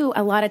that too,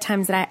 a lot of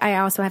times that I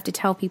also have to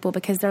tell people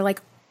because they're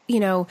like,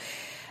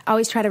 I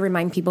always try to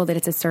remind people that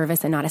it's a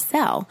service and not a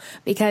sell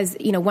because,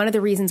 one of the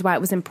reasons why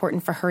it was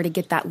important for her to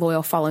get that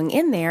loyal following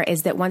in there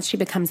is that once she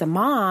becomes a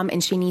mom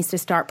and she needs to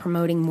start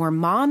promoting more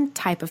mom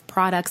type of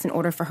products in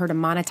order for her to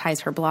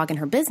monetize her blog and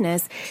her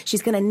business,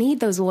 she's going to need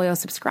those loyal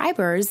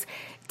subscribers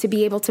to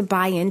be able to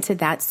buy into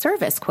that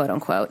service, quote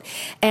unquote.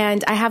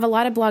 And I have a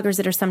lot of bloggers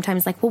that are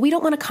sometimes like, well, we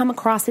don't want to come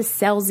across as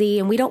salesy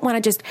and we don't want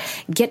to just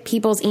get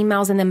people's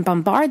emails and then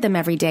bombard them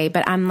every day.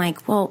 But I'm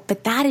like, well,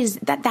 but that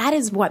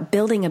is what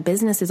building a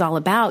business is all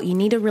about. You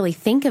need to really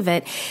think of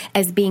it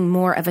as being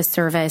more of a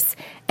service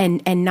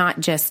and not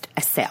just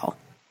a sale,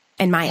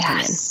 in my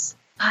opinion.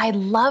 I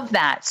love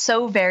that.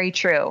 So very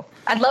true.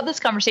 I love this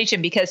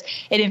conversation because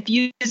it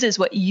infuses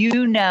what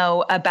you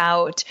know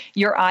about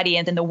your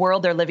audience and the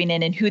world they're living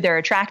in and who they're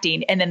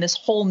attracting. And then this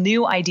whole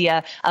new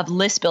idea of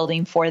list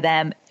building for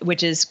them,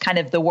 which is kind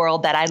of the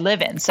world that I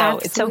live in. So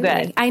Absolutely. It's so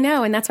good. I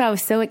know. And that's why I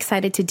was so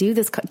excited to do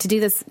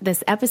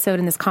this episode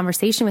and this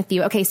conversation with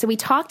you. Okay. So we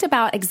talked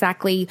about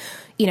exactly,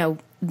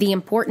 the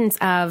importance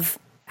of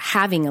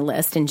having a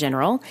list in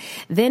general.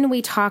 Then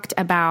we talked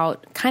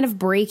about kind of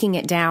breaking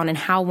it down and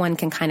how one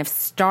can kind of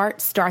start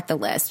the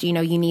list. You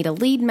need a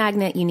lead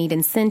magnet, you need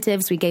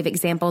incentives. We gave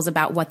examples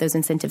about what those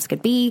incentives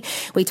could be.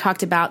 We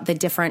talked about the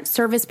different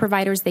service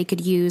providers they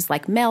could use,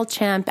 like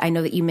MailChimp. I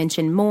know that you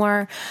mentioned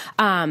more.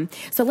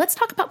 So let's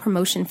talk about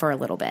promotion for a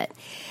little bit.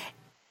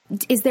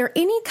 Is there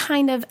any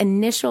kind of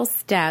initial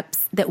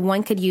steps that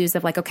one could use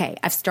of like, okay,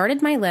 I've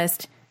started my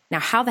list. Now,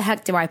 how the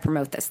heck do I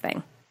promote this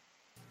thing?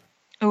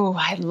 Oh,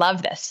 I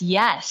love this.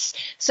 Yes.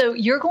 So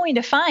you're going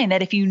to find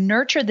that if you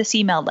nurture this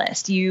email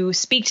list, you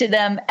speak to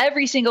them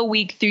every single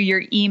week through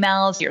your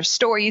emails, your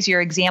stories,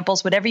 your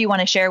examples, whatever you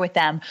want to share with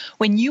them.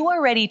 When you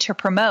are ready to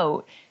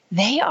promote,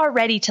 they are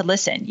ready to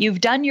listen.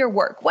 You've done your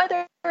work,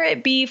 whether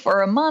it be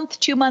for a month,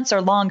 2 months, or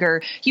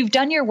longer. You've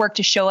done your work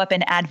to show up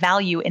and add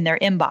value in their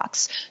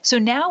inbox. So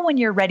now when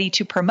you're ready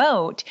to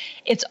promote,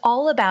 it's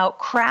all about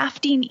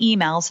crafting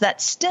emails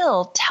that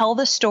still tell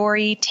the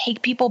story,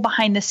 take people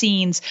behind the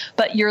scenes,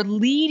 but you're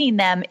leading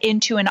them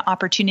into an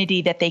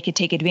opportunity that they could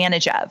take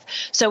advantage of.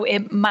 So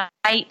it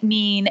might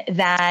mean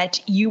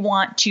that you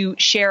want to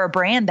share a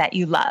brand that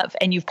you love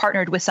and you've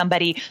partnered with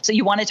somebody. So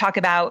you want to talk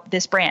about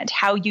this brand,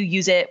 how you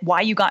use it,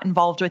 why you got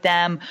involved with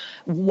them,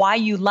 why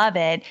you love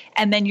it.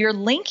 And then you're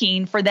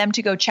linking for them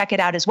to go check it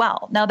out as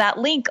well. Now that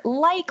link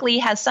likely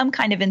has some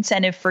kind of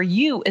incentive for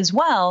you as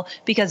well,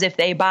 because if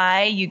they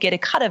buy, you get a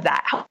cut of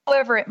that,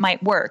 however it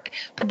might work.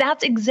 But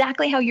that's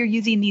exactly how you're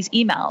using these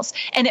emails.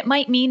 And it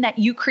might mean that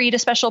you create a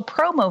special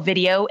promo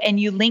video and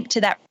you link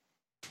to that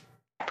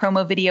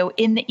promo video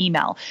in the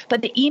email.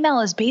 But the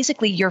email is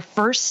basically your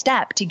first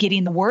step to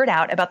getting the word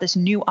out about this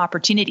new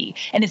opportunity.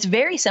 And it's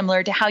very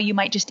similar to how you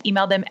might just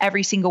email them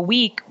every single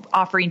week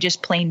offering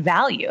just plain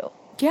value.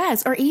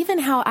 Yes, or even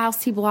how I'll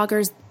see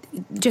bloggers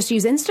just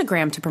use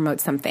Instagram to promote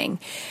something.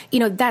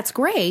 That's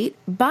great,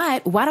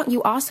 but why don't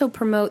you also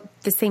promote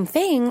the same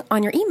thing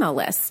on your email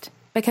list?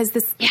 Because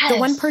the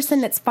one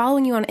person that's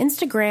following you on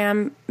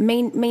Instagram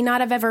may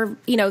not have ever,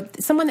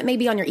 someone that may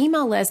be on your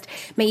email list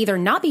may either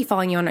not be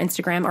following you on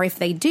Instagram, or if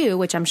they do,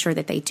 which I'm sure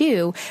that they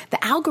do,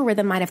 the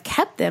algorithm might have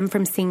kept them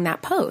from seeing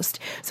that post.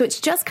 So it's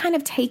just kind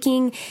of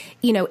taking,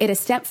 it a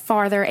step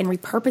farther and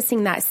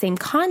repurposing that same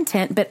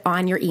content, but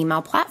on your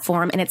email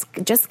platform. And it's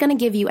just going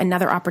to give you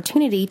another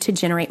opportunity to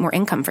generate more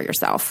income for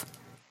yourself.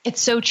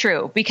 It's so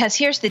true, because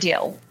here's the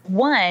deal.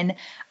 One,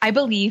 I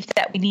believe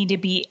that we need to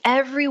be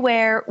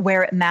everywhere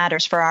where it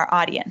matters for our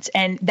audience.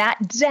 And that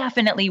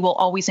definitely will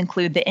always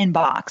include the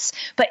inbox.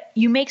 But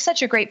you make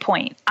such a great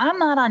point. I'm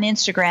not on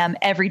Instagram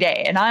every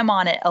day and I'm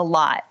on it a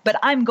lot, but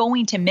I'm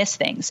going to miss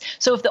things.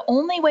 So if the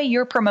only way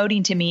you're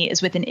promoting to me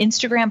is with an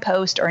Instagram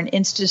post or an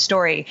Insta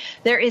story,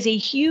 there is a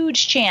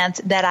huge chance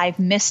that I've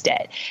missed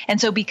it. And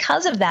so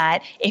because of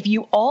that, if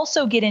you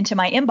also get into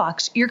my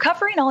inbox, you're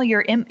covering all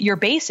your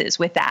bases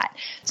with that.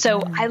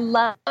 So I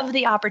love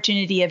the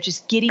opportunity of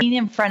just getting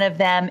in front of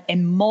them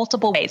in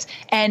multiple ways.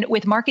 And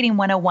with Marketing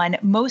 101,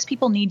 most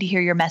people need to hear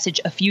your message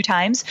a few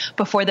times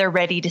before they're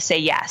ready to say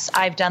yes.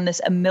 I've done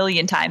this a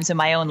million times in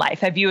my own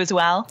life. Have you as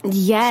well?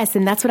 Yes.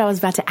 And that's what I was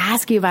about to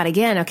ask you about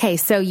again. Okay.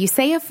 So you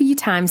say a few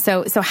times.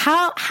 So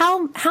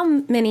how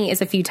many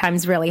is a few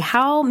times really?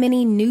 How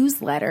many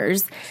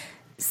newsletters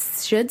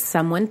should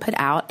someone put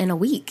out in a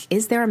week?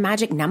 Is there a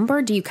magic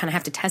number? Do you kind of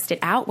have to test it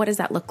out? What does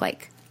that look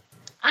like?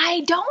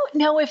 I don't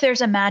know if there's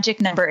a magic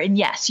number. And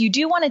yes, you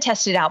do want to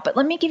test it out, but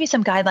let me give you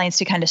some guidelines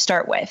to kind of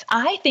start with.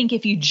 I think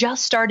if you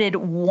just started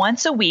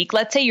once a week,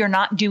 let's say you're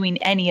not doing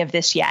any of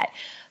this yet,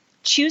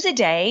 choose a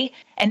day,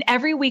 and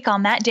every week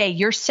on that day,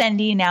 you're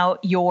sending out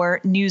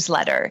your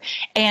newsletter.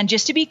 And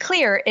just to be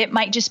clear, it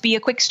might just be a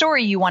quick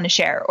story you want to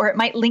share, or it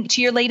might link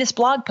to your latest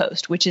blog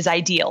post, which is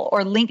ideal,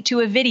 or link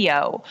to a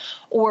video,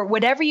 or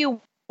whatever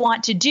you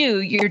want to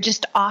do, you're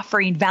just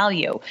offering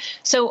value.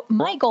 So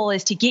my goal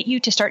is to get you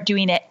to start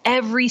doing it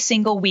every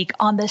single week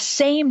on the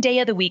same day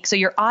of the week so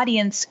your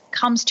audience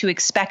comes to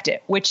expect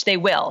it, which they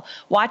will.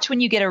 Watch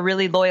when you get a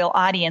really loyal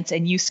audience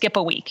and you skip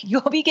a week.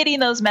 You'll be getting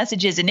those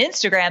messages in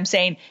Instagram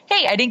saying,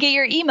 hey, I didn't get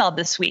your email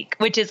this week,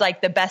 which is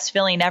like the best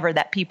feeling ever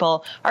that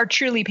people are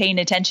truly paying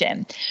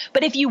attention.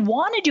 But if you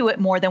want to do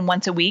it more than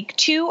once a week,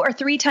 2 or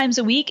 3 times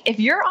a week, if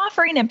you're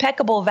offering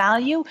impeccable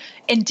value,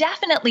 and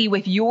definitely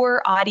with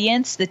your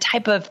audience, the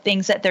type of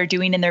things that they're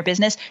doing in their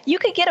business, you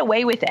could get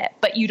away with it,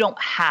 but you don't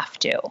have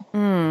to.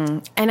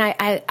 And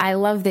I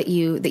love that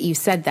you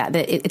said that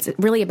it's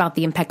really about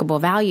the impeccable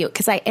value.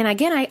 Because I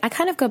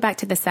kind of go back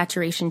to the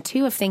saturation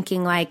too of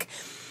thinking like,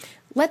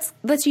 let's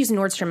use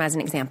Nordstrom as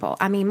an example.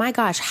 I mean, my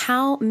gosh,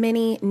 how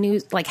many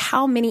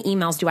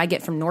emails do I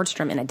get from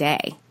Nordstrom in a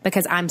day?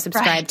 Because I'm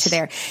subscribed to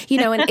their,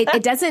 and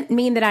it doesn't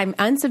mean that I'm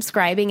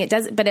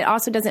unsubscribing. But it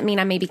also doesn't mean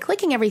I may be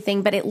clicking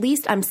everything, but at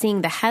least I'm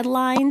seeing the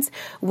headlines.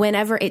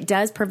 Whenever it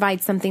does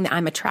provide something that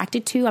I'm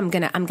attracted to, I'm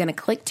going to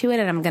click to it,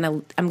 and I'm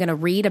going to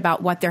read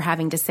about what they're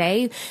having to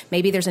say.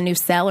 Maybe there's a new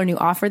sale or new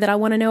offer that I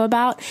want to know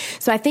about.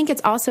 So I think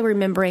it's also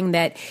remembering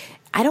that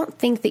I don't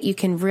think that you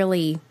can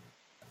really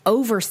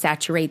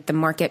oversaturate the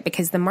market,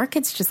 because the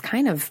market's just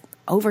kind of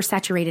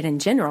oversaturated in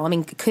general. I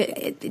mean,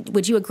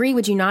 would you agree?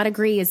 Would you not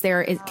agree?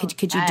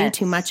 Could you do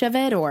too much of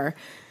it? Or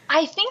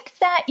I think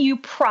that you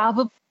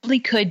probably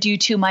could do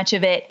too much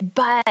of it,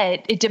 but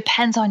it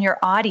depends on your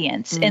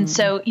audience. And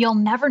so you'll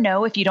never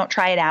know if you don't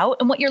try it out.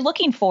 And what you're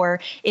looking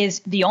for is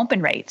the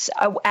open rates.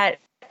 At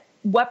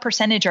what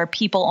percentage are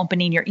people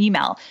opening your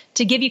email?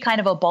 To give you kind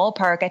of a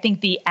ballpark, I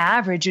think the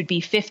average would be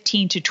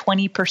 15 to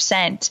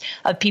 20%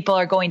 of people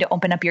are going to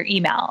open up your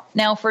email.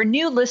 Now, for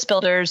new list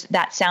builders,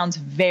 that sounds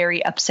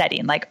very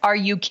upsetting. Like, are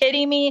you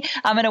kidding me?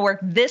 I'm going to work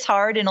this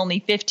hard and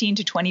only 15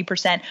 to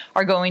 20%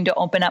 are going to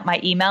open up my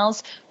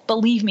emails.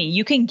 Believe me,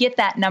 you can get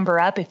that number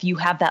up if you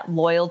have that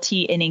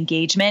loyalty and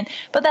engagement,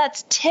 but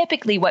that's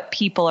typically what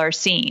people are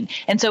seeing.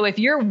 And so if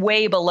you're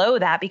way below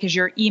that because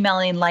you're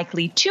emailing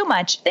likely too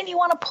much, then you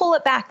want to pull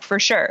it back for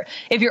sure.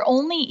 If you're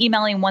only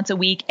emailing once a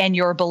week and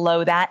you're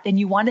below that, then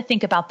you want to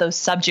think about those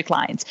subject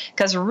lines,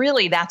 because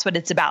really that's what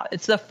it's about.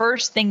 It's the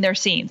first thing they're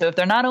seeing. So if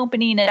they're not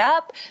opening it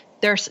up,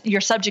 your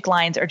subject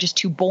lines are just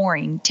too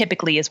boring,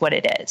 typically, is what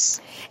it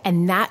is.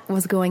 And that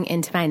was going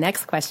into my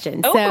next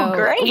question. Oh, so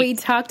great. We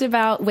talked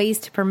about ways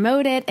to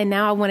promote it, and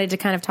now I wanted to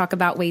kind of talk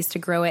about ways to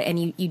grow it.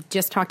 And you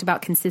just talked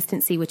about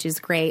consistency, which is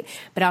great.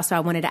 But also I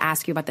wanted to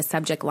ask you about the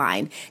subject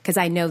line, because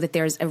I know that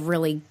there's a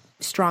really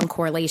strong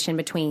correlation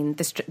between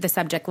the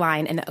subject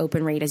line and the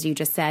open rate, as you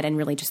just said, and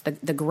really just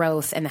the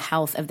growth and the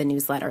health of the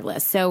newsletter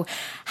list. So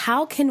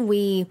how can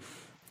we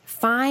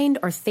find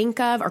or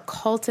think of or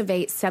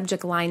cultivate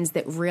subject lines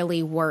that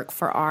really work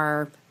for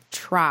our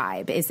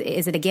tribe? Is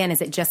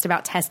it just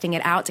about testing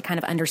it out to kind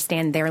of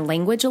understand their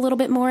language a little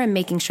bit more and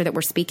making sure that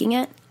we're speaking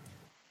it?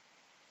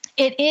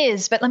 It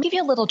is, but let me give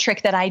you a little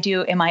trick that I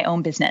do in my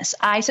own business.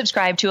 I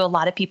subscribe to a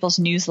lot of people's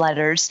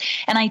newsletters,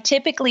 and I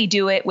typically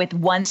do it with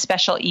one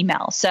special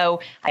email.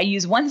 So I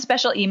use one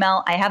special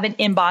email. I have an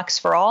inbox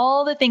for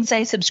all the things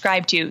I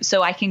subscribe to.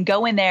 So I can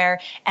go in there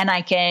and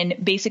I can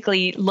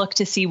basically look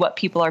to see what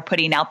people are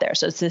putting out there.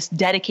 So it's this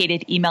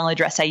dedicated email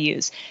address I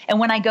use. And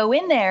when I go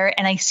in there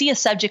and I see a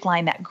subject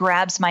line that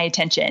grabs my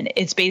attention,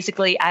 it's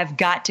basically, I've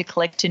got to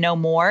click to know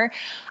more.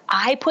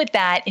 I put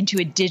that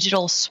into a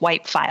digital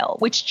swipe file,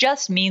 which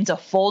just means a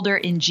folder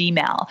in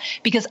Gmail,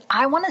 because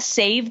I want to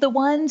save the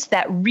ones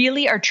that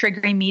really are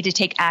triggering me to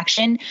take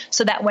action,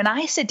 so that when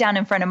I sit down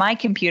in front of my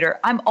computer,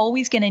 I'm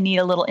always going to need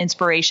a little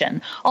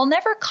inspiration. I'll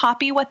never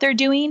copy what they're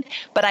doing,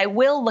 but I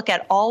will look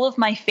at all of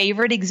my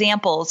favorite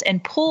examples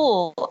and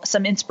pull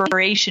some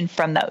inspiration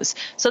from those.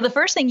 So the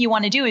first thing you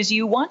want to do is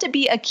you want to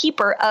be a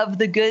keeper of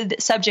the good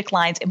subject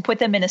lines and put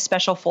them in a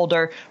special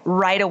folder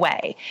right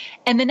away.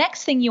 And the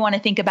next thing you want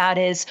to think about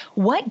is,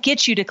 what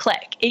gets you to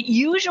click? It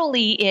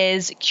usually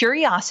is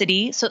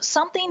curiosity. So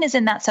something is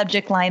in that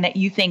subject line that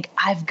you think,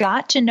 I've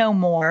got to know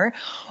more,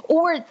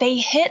 or they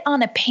hit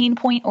on a pain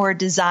point or a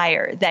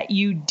desire that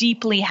you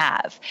deeply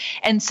have.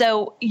 And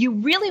so you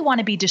really want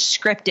to be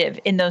descriptive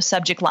in those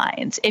subject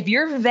lines. If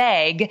you're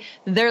vague,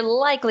 they're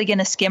likely going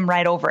to skim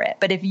right over it.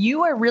 But if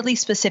you are really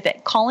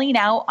specific, calling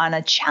out on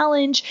a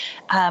challenge,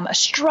 a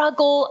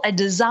struggle, a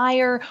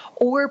desire,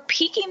 or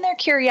piquing their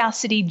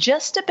curiosity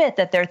just a bit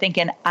that they're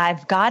thinking,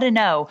 I've got to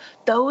know,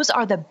 those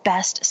are the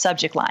best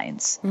subject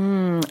lines.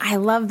 I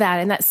love that.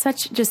 And that's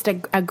such just a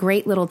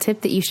great little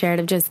tip that you shared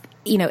of just,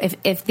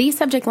 if these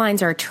subject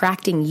lines are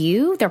attracting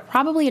you, they're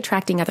probably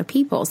attracting other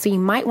people. So you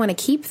might want to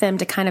keep them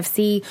to kind of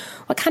see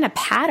what kind of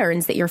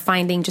patterns that you're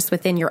finding just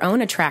within your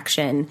own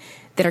attraction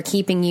that are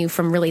keeping you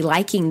from really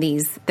liking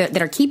these,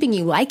 that are keeping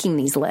you liking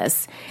these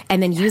lists,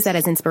 and then use that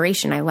as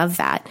inspiration. I love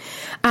that.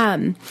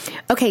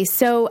 Okay,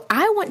 so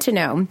I want to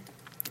know,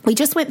 we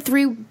just went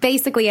through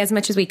basically as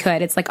much as we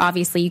could. It's like,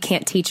 obviously you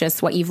can't teach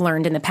us what you've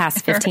learned in the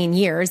past 15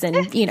 years in,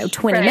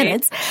 20 right.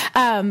 minutes.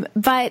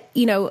 But,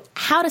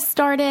 how to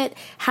start it,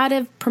 how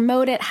to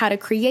promote it, how to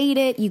create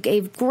it. You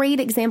gave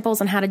great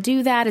examples on how to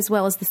do that, as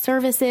well as the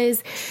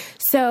services.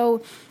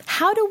 So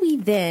how do we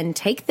then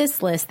take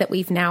this list that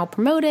we've now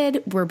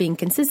promoted, we're being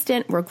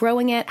consistent, we're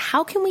growing it,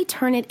 how can we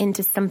turn it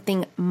into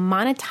something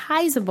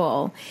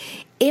monetizable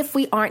if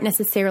we aren't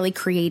necessarily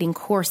creating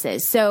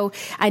courses? So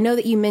I know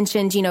that you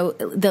mentioned,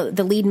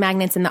 the lead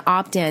magnets and the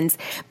opt-ins,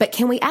 but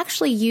can we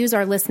actually use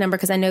our list number?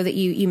 Because I know that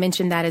you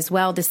mentioned that as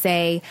well, to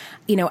say,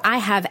 I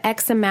have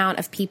X amount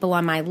of people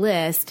on my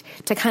list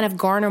to kind of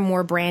garner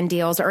more brand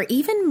deals, or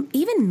even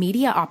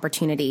media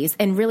opportunities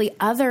and really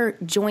other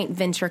joint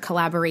venture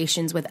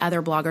collaborations with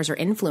other bloggers or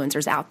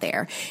influencers out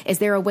there. Is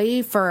there a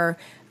way for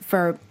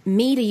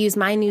me to use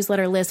my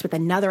newsletter list with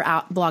another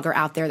blogger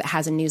out there that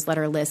has a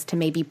newsletter list to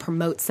maybe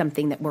promote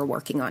something that we're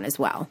working on as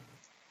well?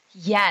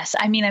 Yes.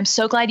 I mean, I'm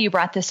so glad you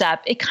brought this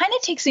up. It kind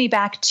of takes me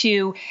back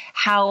to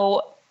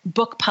how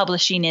book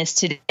publishing is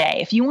today.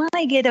 If you want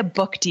to get a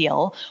book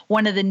deal,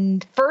 one of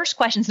the first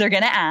questions they're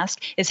going to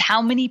ask is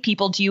how many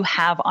people do you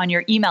have on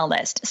your email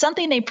list?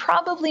 Something they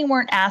probably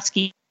weren't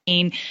asking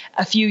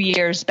a few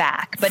years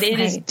back, but it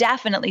is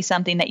definitely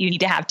something that you need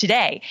to have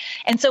today.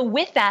 And so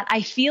with that,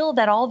 I feel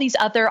that all these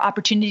other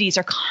opportunities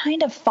are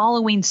kind of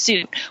following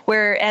suit.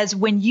 Whereas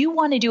when you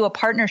want to do a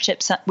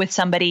partnership with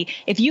somebody,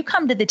 if you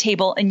come to the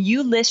table and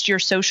you list your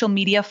social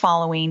media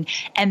following,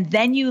 and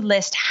then you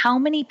list how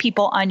many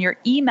people on your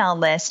email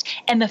list,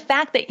 and the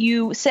fact that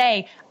you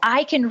say,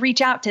 I can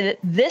reach out to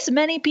this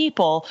many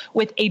people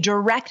with a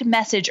direct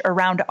message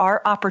around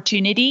our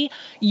opportunity,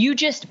 you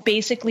just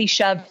basically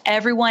shove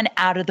everyone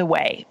out of the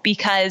way,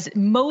 because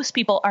most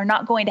people are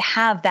not going to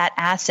have that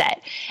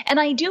asset. And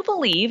I do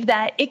believe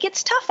that it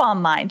gets tough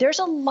online. There's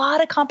a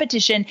lot of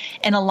competition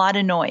and a lot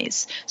of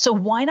noise. So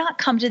why not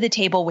come to the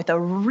table with a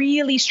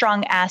really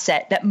strong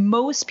asset that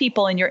most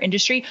people in your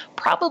industry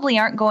probably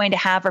aren't going to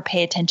have or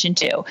pay attention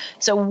to?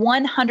 So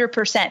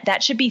 100%,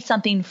 that should be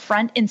something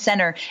front and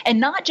center, and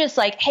not just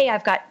like, hey,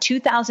 I've got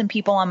 2,000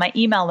 people on my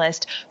email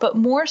list, but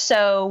more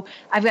so,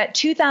 I've got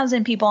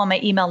 2,000 people on my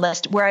email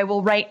list where I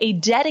will write a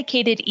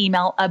dedicated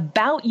email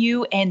about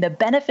you and the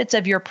benefits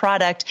of your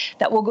product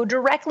that will go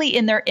directly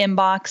in their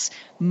inbox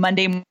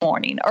Monday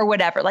morning or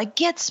whatever. Like,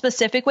 get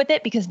specific with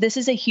it, because this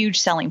is a huge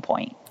selling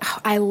point. Oh,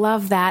 I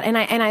love that. And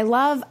I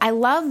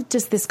love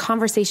just this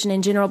conversation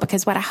in general,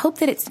 because what I hope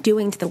that it's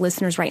doing to the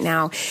listeners right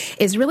now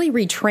is really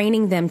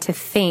retraining them to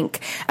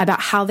think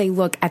about how they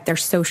look at their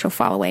social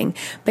following.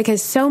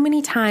 Because so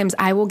many times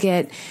I will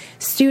get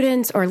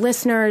students or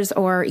listeners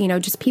or,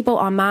 just people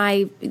on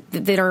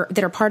that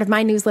are part of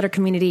my newsletter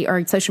community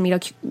or social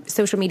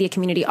media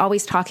community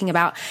always talking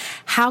about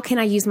how can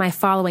I use my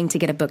following to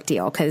get a book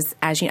deal? Because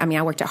I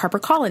worked at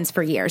HarperCollins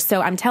for years.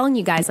 So I'm telling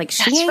you guys, like,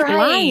 she ain't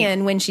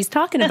lying when she's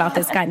talking about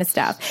this kind of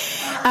stuff.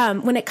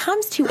 When it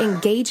comes to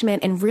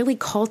engagement and really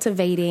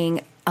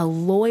cultivating a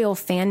loyal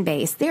fan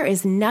base, there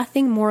is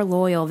nothing more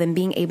loyal than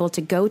being able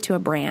to go to a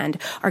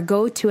brand or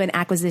go to an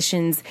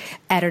acquisitions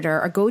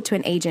editor or go to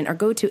an agent or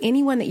go to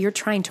anyone that you're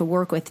trying to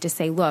work with to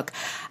say, look,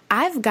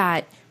 I've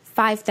got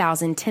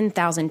 5,000,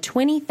 10,000,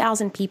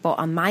 20,000 people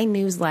on my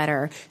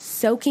newsletter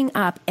soaking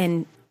up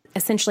and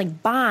essentially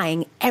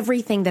buying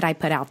everything that I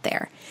put out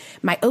there.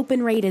 My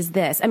open rate is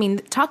this. I mean,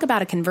 talk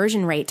about a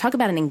conversion rate, talk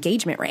about an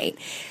engagement rate.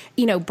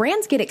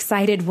 Brands get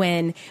excited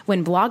when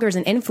bloggers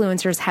and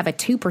influencers have a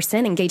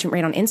 2% engagement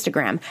rate on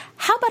Instagram.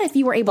 How about if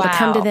you were able to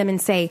come to them and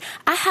say,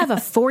 I have a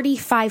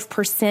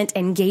 45%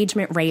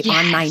 engagement rate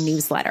on my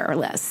newsletter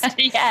list.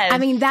 Yes. I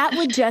mean, that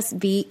would just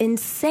be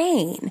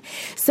insane.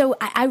 So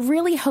I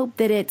really hope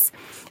that it's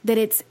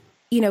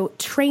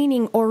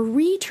training or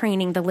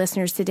retraining the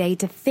listeners today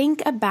to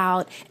think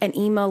about an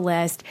email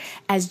list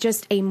as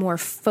just a more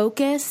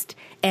focused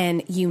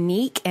and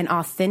unique and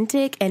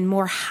authentic and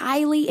more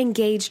highly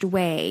engaged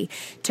way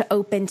to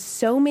open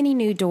so many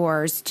new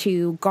doors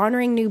to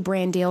garnering new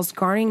brand deals,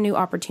 garnering new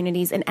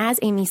opportunities. And as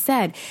Amy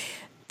said,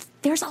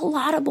 there's a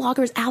lot of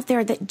bloggers out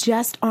there that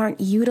just aren't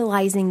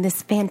utilizing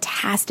this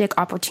fantastic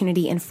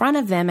opportunity in front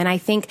of them. And I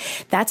think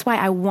that's why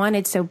I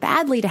wanted so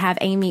badly to have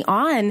Amy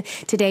on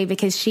today,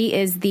 because she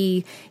is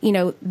the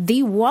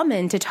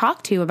woman to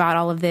talk to about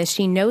all of this.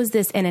 She knows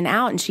this in and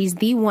out, and she's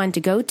the one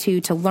to go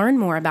to learn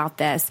more about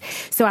this.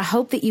 So I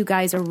hope that you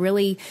guys are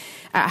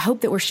I hope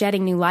that we're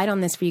shedding new light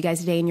on this for you guys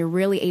today, and you're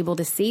really able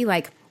to see,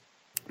 like,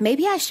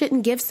 maybe I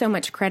shouldn't give so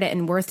much credit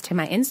and worth to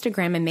my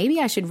Instagram, and maybe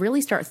I should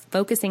really start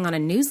focusing on a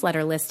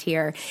newsletter list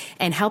here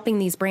and helping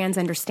these brands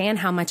understand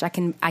how much I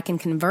can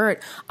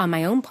convert on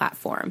my own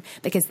platform,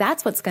 because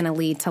that's what's going to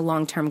lead to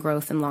long-term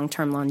growth and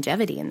long-term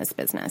longevity in this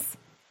business.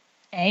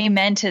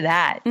 Amen to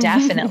that.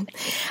 Definitely.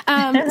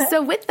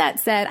 So with that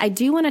said, I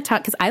do want to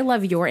talk, because I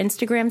love your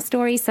Instagram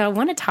story. So I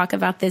want to talk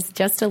about this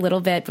just a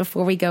little bit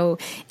before we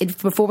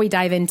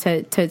dive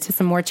into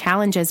some more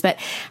challenges. But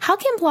how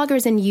can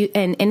bloggers and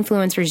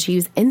influencers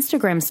use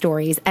Instagram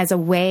stories as a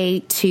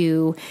way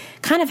to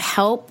kind of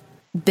help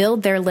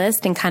build their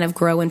list and kind of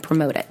grow and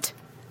promote it?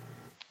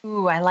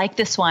 Ooh, I like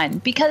this one,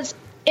 because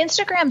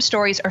Instagram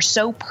stories are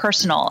so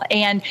personal,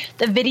 and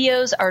the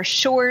videos are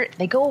short.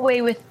 They go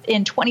away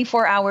within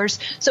 24 hours.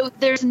 So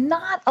there's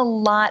not a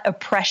lot of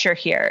pressure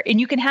here, and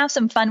you can have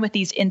some fun with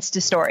these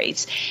Insta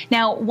stories.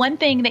 Now, one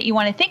thing that you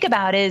want to think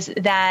about is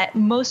that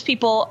most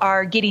people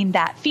are getting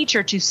that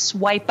feature to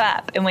swipe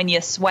up. And when you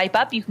swipe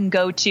up, you can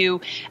go to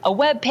a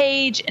web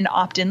page, an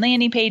opt-in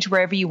landing page,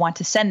 wherever you want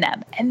to send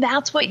them. And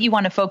that's what you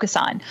want to focus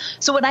on.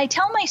 So what I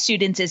tell my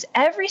students is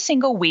every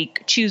single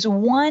week, choose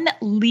one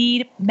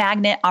lead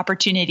magnet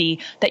opportunity opportunity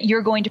that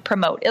you're going to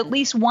promote at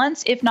least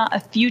once, if not a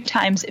few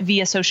times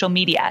via social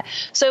media.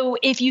 So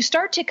if you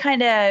start to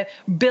kind of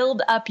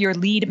build up your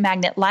lead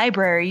magnet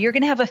library, you're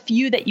going to have a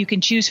few that you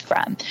can choose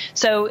from.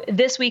 So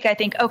this week, I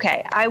think,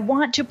 okay, I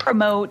want to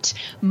promote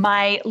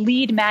my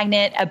lead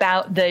magnet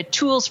about the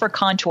tools for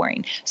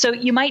contouring. So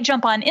you might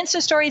jump on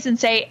Insta stories and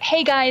say,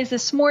 hey guys,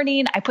 this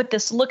morning I put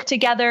this look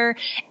together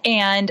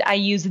and I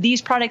use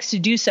these products to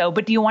do so.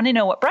 But do you want to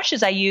know what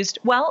brushes I used?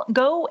 Well,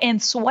 go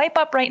and swipe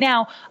up right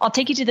now. I'll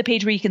take you to the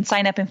page where you can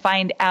sign up and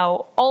find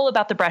out all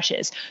about the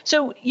brushes.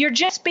 So you're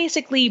just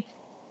basically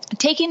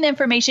taking the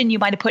information you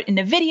might have put in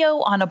a video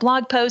on a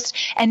blog post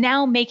and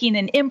now making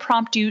an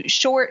impromptu,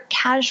 short,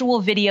 casual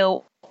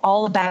video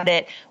all about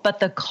it. But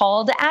the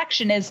call to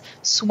action is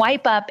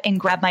swipe up and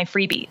grab my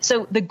freebie.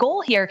 So the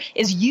goal here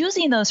is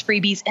using those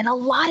freebies in a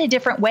lot of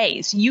different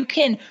ways. You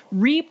can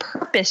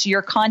repurpose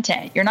your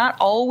content. You're not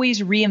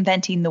always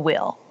reinventing the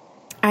wheel.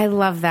 I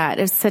love that.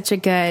 It's such a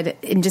good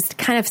and just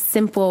kind of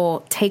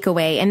simple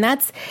takeaway. And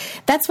that's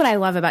what I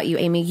love about you,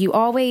 Amy. You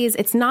always,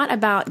 it's not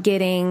about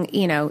getting,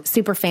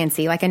 super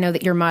fancy. Like I know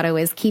that your motto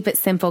is keep it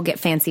simple, get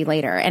fancy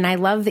later. And I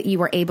love that you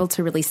were able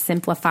to really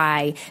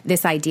simplify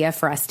this idea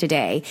for us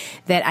today,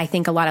 that I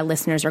think a lot of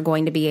listeners are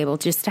going to be able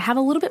just to have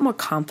a little bit more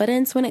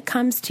confidence when it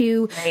comes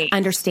to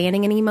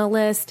understanding an email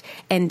list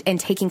and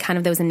taking kind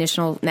of those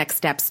initial next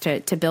steps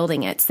to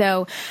building it.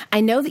 So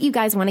I know that you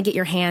guys want to get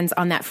your hands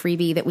on that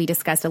freebie that we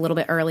discussed a little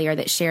bit earlier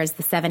that shares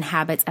the 7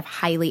 habits of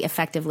highly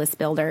effective list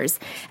builders,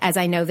 as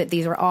I know that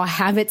these are all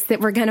habits that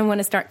we're going to want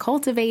to start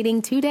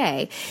cultivating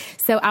today.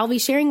 So I'll be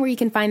sharing where you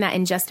can find that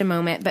in just a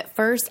moment. But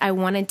first, I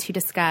wanted to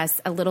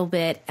discuss a little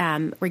bit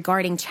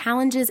regarding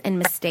challenges and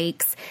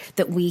mistakes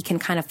that we can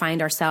kind of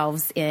find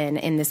ourselves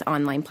in this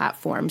online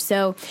platform.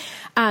 So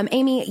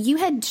Amy, you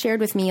had shared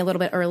with me a little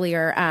bit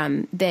earlier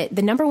that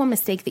the number one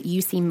mistake that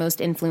you see most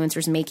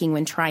influencers making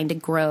when trying to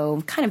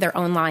grow kind of their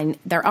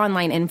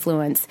online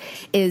influence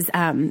is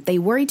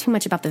they worry too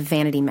much about the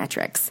vanity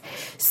metrics.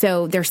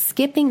 So they're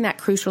skipping that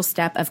crucial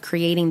step of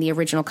creating the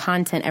original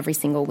content every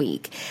single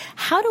week.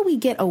 How do we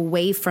get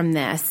away from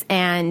this?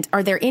 And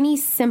are there any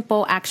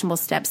simple, actionable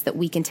steps that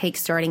we can take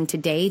starting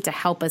today to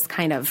help us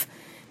kind of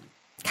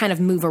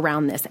move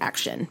around this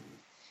action?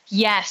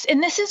 Yes.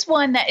 And this is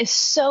one that is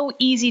so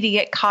easy to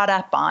get caught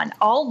up on.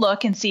 I'll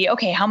look and see,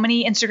 okay, how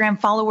many Instagram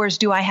followers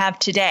do I have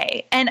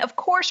today? And of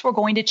course, we're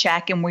going to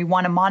check and we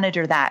want to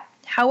monitor that.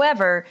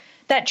 However,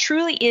 that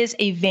truly is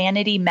a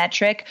vanity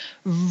metric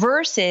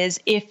versus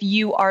if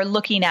you are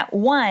looking at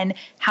one,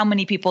 how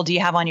many people do you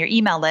have on your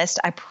email list?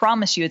 I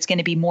promise you it's going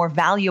to be more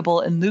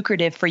valuable and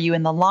lucrative for you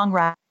in the long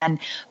run.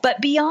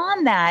 But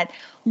beyond that,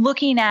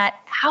 looking at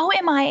how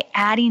am I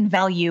adding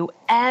value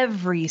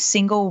every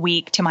single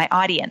week to my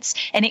audience?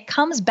 And it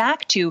comes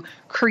back to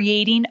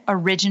creating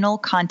original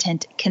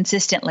content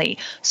consistently.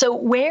 So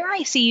where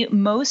I see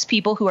most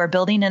people who are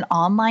building an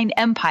online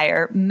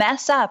empire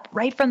mess up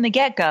right from the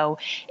get-go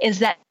is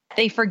that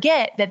they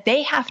forget that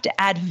they have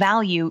to add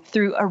value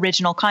through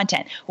original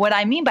content. What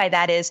I mean by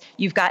that is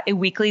you've got a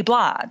weekly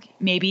blog,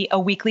 maybe a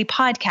weekly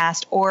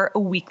podcast, or a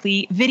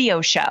weekly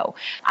video show.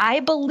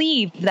 I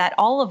believe that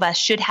all of us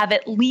should have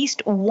at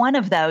least one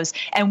of those,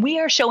 and we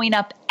are showing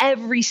up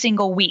every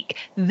single week.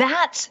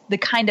 That's the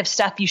kind of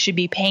stuff you should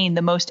be paying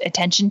the most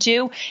attention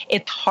to.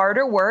 It's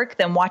harder work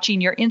than watching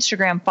your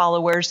Instagram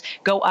followers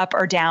go up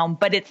or down,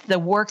 but it's the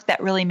work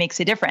that really makes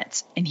a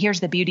difference. And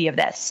here's the beauty of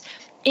this.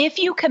 If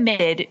you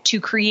committed to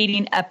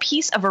creating a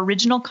piece of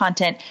original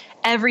content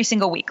every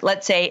single week,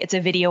 let's say it's a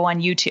video on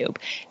YouTube,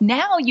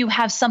 now you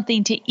have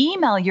something to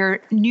email your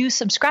new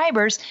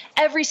subscribers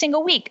every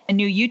single week. A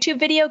new YouTube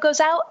video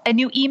goes out, a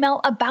new email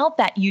about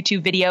that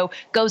YouTube video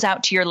goes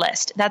out to your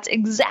list. That's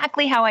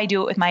exactly how I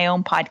do it with my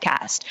own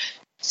podcast.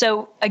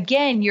 So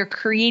again, you're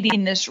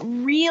creating this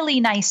really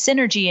nice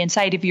synergy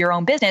inside of your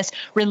own business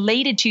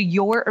related to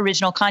your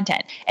original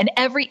content. And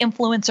every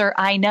influencer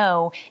I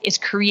know is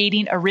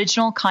creating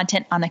original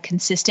content on a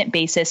consistent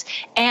basis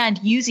and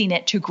using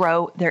it to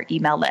grow their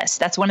email list.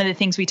 That's one of the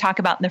things we talk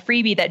about in the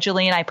freebie that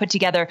Julie and I put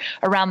together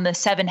around the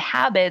 7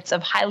 habits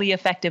of highly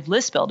effective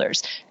list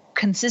builders.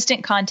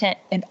 Consistent content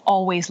and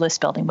always list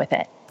building with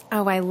it.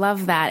 Oh, I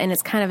love that. And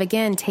it's kind of,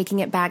 again, taking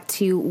it back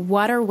to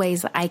what are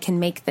ways that I can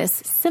make this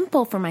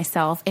simple for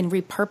myself and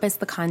repurpose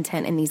the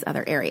content in these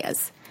other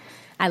areas.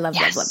 I love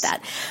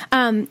that.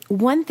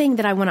 One thing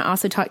that I want to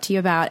also talk to you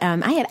about,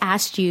 I had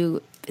asked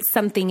you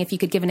something, if you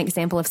could give an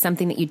example of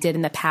something that you did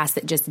in the past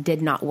that just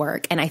did not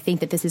work. And I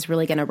think that this is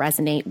really going to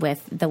resonate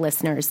with the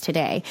listeners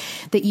today.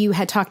 That you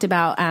had talked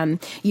about,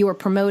 you were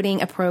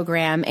promoting a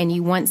program and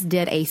you once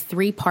did a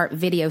 3-part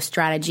video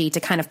strategy to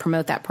kind of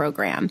promote that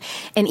program.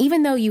 And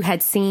even though you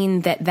had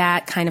seen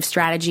that kind of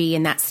strategy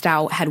and that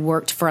style had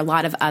worked for a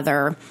lot of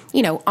other,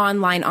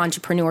 online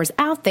entrepreneurs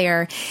out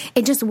there,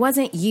 it just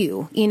wasn't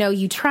you.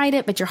 You tried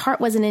it, but your heart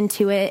wasn't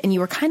into it. And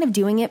you were kind of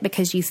doing it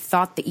because you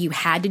thought that you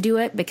had to do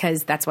it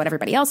because that's what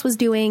everybody everybody else was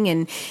doing.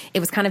 And it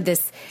was kind of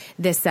this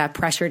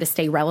pressure to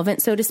stay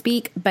relevant, so to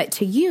speak. But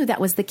to you, that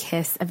was the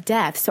kiss of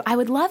death. So I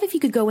would love if you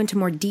could go into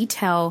more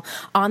detail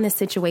on this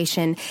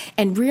situation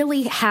and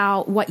really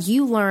how what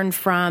you learned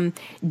from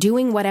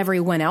doing what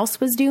everyone else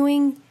was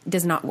doing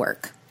does not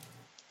work.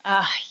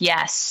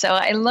 Yes. So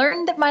I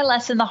learned my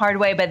lesson the hard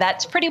way, but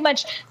that's pretty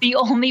much the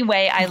only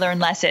way I learn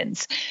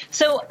lessons.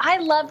 So I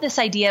love this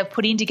idea of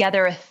putting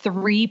together a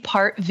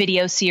 3-part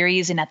video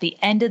series. And at the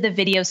end of the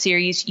video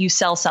series, you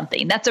sell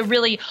something. That's a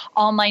really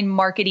online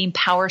marketing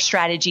power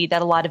strategy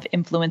that a lot of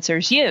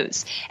influencers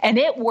use. And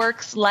it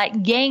works like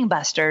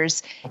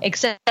gangbusters,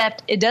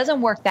 except it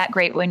doesn't work that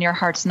great when your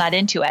heart's not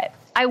into it.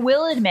 I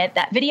will admit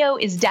that video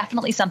is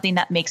definitely something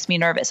that makes me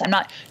nervous. I'm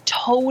not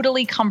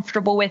totally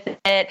comfortable with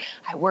it.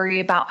 I worry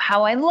about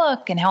how I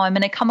look and how I'm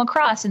going to come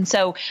across. And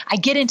so I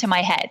get into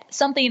my head,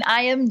 something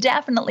I am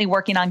definitely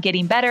working on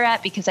getting better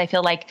at because I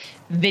feel like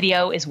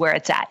video is where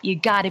it's at. You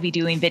got to be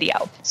doing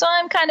video. So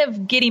I'm kind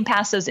of getting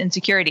past those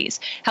insecurities.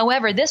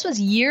 However, this was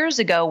years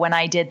ago when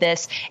I did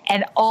this,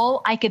 and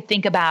all I could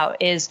think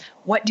about is,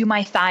 what do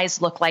my thighs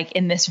look like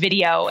in this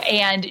video?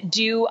 And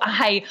do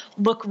I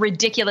look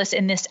ridiculous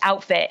in this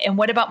outfit? And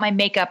what about my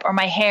makeup or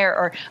my hair?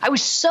 Or I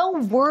was so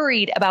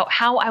worried about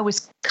how I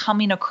was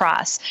coming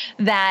across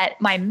that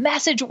my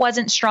message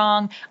wasn't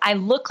strong. I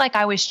looked like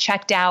I was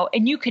checked out,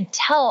 and you could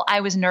tell I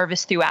was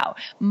nervous throughout.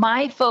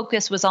 My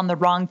focus was on the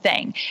wrong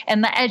thing.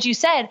 And as you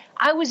said,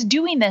 I was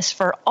doing this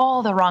for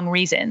all the wrong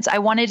reasons. I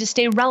wanted to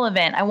stay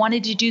relevant. I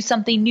wanted to do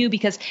something new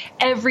because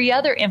every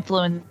other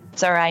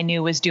influencer I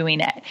knew was doing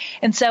it.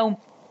 And so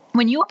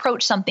when you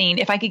approach something,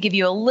 if I could give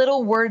you a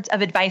little words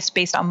of advice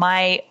based on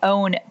my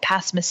own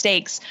past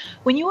mistakes,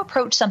 when you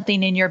approach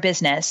something in your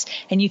business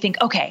and you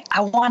think, okay,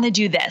 I want to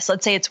do this.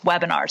 Let's say it's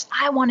webinars.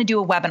 I want to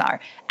do a webinar.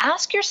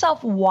 Ask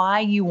yourself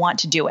why you want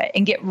to do it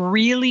and get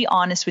really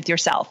honest with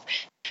yourself.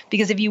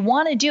 Because if you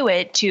want to do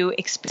it to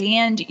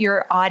expand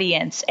your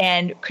audience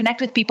and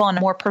connect with people on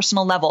a more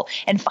personal level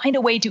and find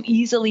a way to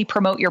easily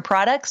promote your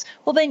products,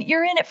 well, then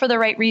you're in it for the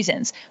right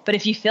reasons. But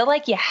if you feel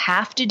like you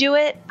have to do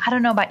it, I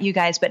don't know about you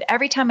guys, but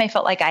every time I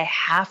felt like I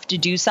have to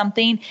do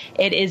something,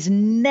 it is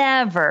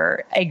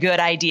never a good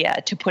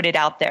idea to put it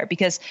out there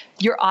because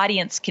your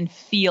audience can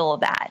feel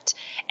that.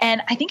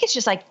 And I think it's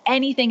just like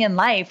anything in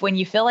life. When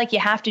you feel like you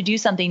have to do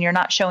something, you're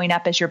not showing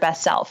up as your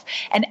best self.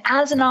 And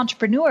as an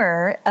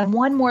entrepreneur,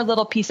 one more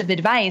little piece of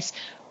advice,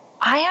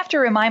 I have to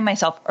remind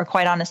myself, or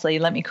quite honestly,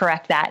 let me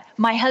correct that.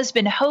 My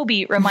husband,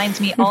 Hobie,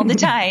 reminds me all the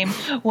time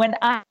when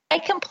I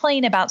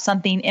complain about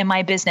something in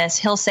my business,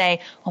 he'll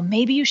say, well,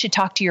 maybe you should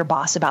talk to your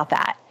boss about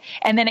that.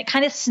 And then it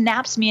kind of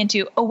snaps me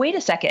into, oh, wait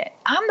a second.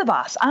 I'm the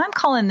boss. I'm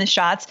calling the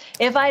shots.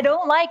 If I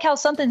don't like how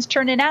something's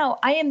turning out,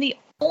 I am the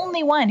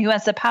only one who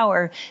has the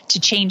power to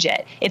change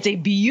it. It's a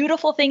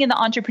beautiful thing in the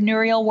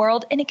entrepreneurial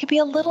world, and it can be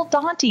a little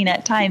daunting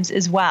at times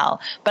as well.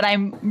 But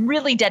I'm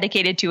really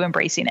dedicated to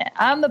embracing it.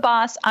 I'm the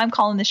boss. I'm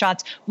calling the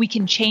shots. We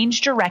can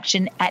change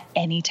direction at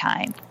any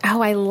time.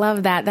 Oh, I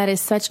love that. That is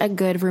such a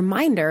good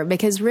reminder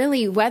because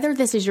really, whether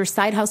this is your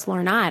side hustle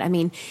or not, I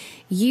mean,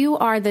 you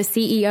are the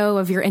CEO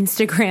of your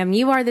Instagram.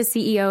 You are the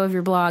CEO of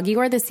your blog.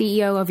 You are the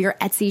CEO of your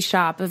Etsy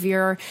shop, of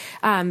your,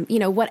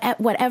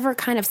 whatever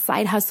kind of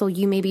side hustle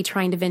you may be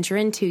trying to venture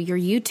into, your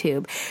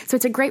YouTube. So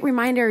it's a great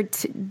reminder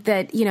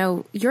that,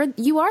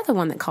 you are the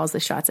one that calls the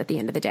shots at the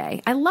end of the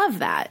day. I love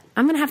that.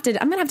 I'm going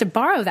to have to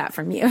borrow that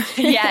from you.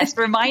 Yes.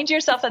 Remind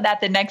yourself of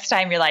that the next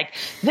time you're like,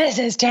 this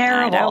is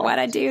terrible. I don't want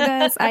to do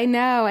this. I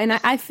know. And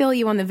I feel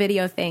you on the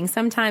video thing.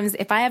 Sometimes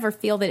if I ever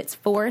feel that it's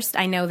forced,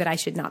 I know that I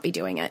should not be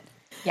doing it.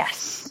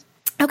 Yes.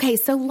 Okay,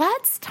 so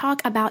let's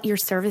talk about your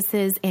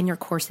services and your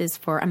courses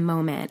for a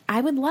moment. I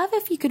would love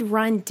if you could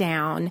run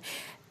down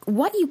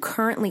what you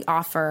currently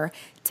offer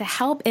to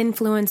help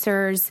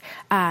influencers,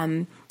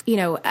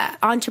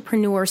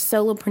 entrepreneurs,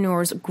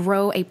 solopreneurs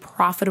grow a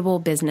profitable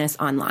business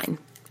online.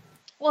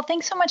 Well,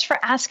 thanks so much for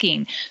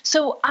asking.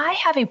 So I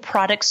have a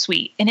product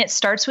suite, and it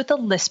starts with a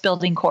list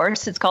building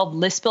course. It's called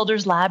List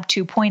Builders Lab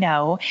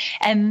 2.0.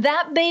 And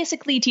that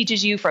basically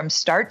teaches you from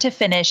start to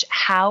finish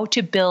how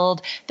to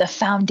build the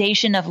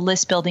foundation of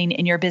list building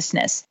in your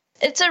business.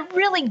 It's a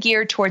really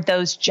geared toward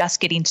those just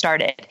getting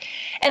started.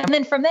 And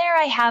then from there,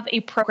 I have a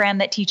program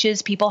that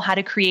teaches people how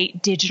to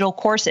create digital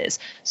courses.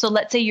 So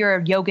let's say you're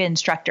a yoga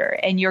instructor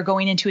and you're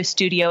going into a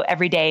studio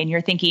every day and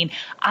you're thinking,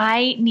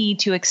 I need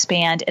to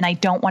expand and I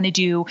don't want to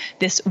do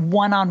this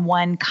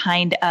one-on-one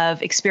kind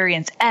of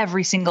experience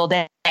every single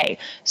day.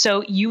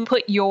 So you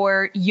put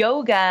your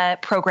yoga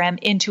program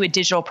into a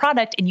digital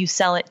product and you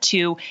sell it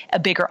to a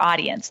bigger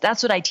audience.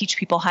 That's what I teach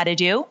people how to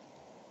do.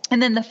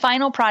 And then the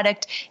final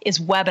product is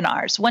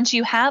webinars. Once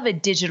you have a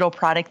digital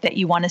product that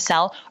you want to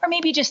sell, or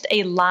maybe just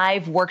a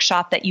live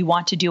workshop that you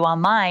want to do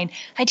online,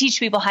 I teach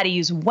people how to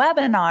use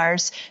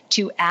webinars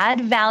to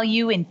add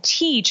value and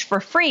teach for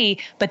free,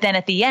 but then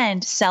at the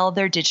end, sell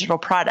their digital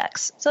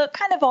products. So it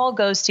kind of all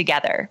goes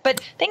together.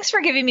 But thanks for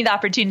giving me the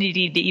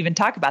opportunity to even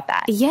talk about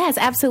that. Yes,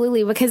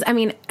 absolutely. Because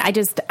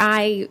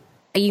I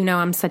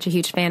I'm such a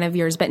huge fan of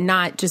yours, but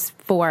not just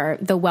for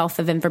the wealth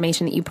of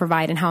information that you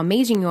provide and how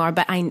amazing you are,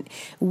 but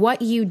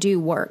what you do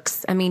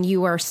works. I mean,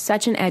 you are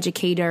such an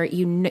educator.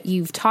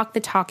 You've talked the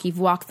talk, you've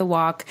walked the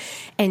walk,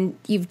 and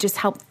you've just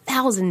helped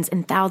thousands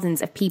and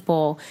thousands of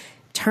people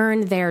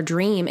turn their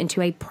dream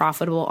into a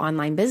profitable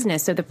online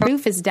business. So the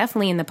proof is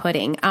definitely in the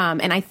pudding.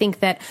 And I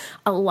think that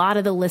a lot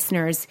of the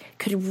listeners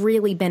could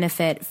really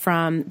benefit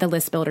from the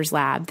List Builders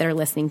Lab that are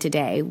listening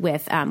today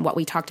with what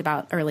we talked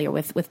about earlier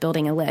with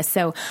building a list.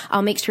 So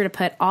I'll make sure to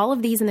put all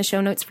of these in the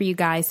show notes for you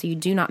guys so you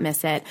do not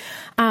miss it.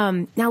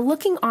 Now,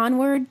 looking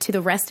onward to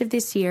the rest of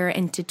this year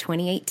into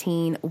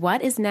 2018,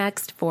 what is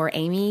next for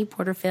Amy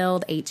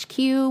Porterfield HQ?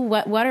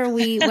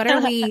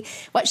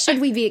 What should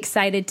we be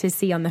excited to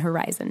see on the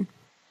horizon?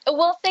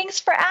 Well,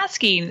 thanks for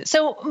asking.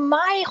 So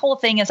my whole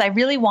thing is I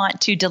really want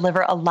to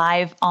deliver a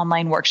live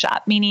online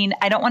workshop, meaning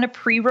I don't want to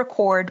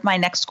pre-record my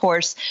next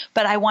course,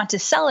 but I want to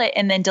sell it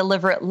and then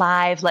deliver it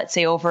live, let's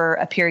say over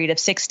a period of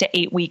 6 to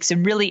 8 weeks,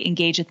 and really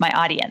engage with my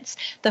audience.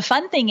 The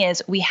fun thing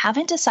is we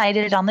haven't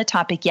decided on the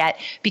topic yet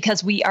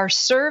because we are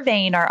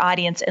surveying our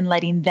audience and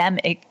letting them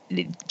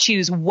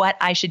choose what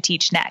I should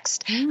teach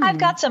next. I've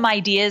got some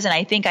ideas and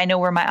I think I know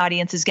where my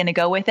audience is going to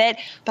go with it,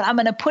 but I'm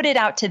going to put it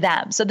out to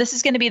them. So this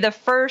is going to be the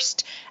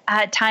first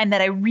time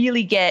that I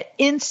really get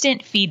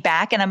instant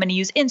feedback, and I'm going to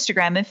use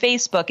Instagram and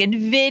Facebook and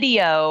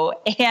video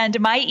and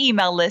my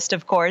email list,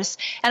 of course,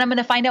 and I'm going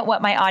to find out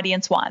what my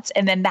audience wants.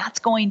 And then that's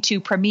going to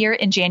premiere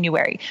in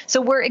January.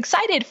 So we're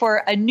excited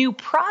for a new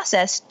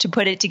process to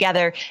put it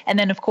together. And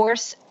then, of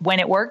course, when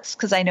it works,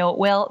 because I know it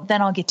will,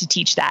 then I'll get to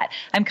teach that.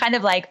 I'm kind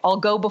of like, I'll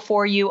go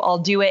before you, I'll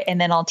do it, and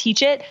then I'll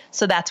teach it.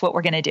 So that's what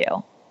we're going to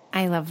do.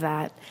 I love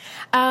that.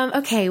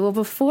 Okay, well,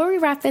 before we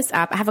wrap this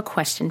up, I have a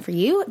question for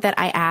you that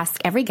I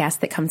ask every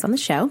guest that comes on the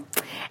show.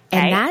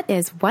 And that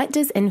is, what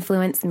does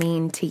influence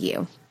mean to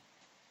you?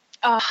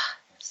 Oh,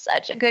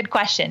 such a good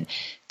question.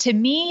 To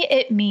me,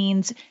 it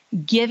means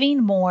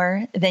giving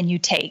more than you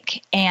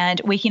take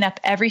and waking up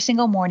every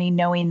single morning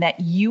knowing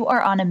that you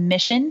are on a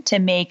mission to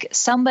make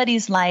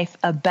somebody's life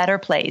a better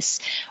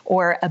place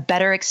or a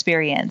better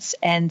experience.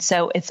 And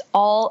so it's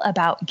all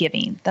about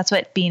giving. That's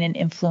what being an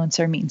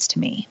influencer means to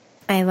me.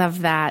 I love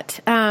that.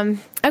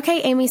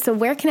 Okay, Amy, so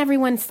where can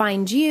everyone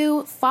find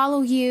you,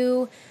 follow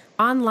you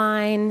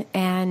online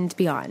and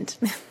beyond?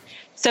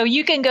 So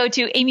you can go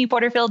to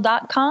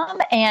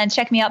amyporterfield.com and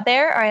check me out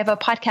there. Or I have a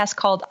podcast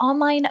called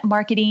Online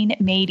Marketing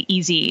Made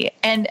Easy.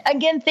 And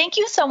again, thank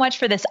you so much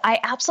for this. I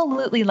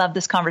absolutely love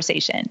this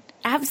conversation.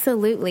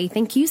 Absolutely.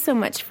 Thank you so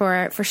much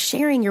for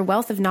sharing your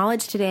wealth of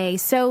knowledge today.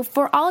 So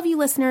for all of you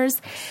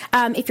listeners,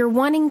 if you're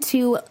wanting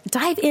to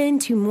dive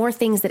into more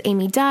things that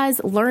Amy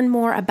does, learn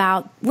more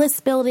about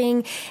list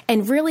building,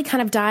 and really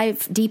kind of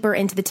dive deeper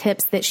into the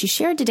tips that she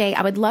shared today,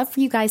 I would love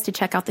for you guys to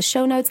check out the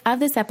show notes of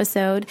this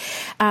episode.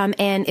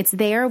 And it's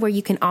there where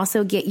you can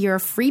also get your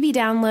freebie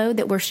download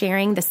that we're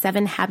sharing, the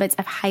 7 Habits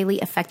of Highly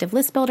Effective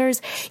List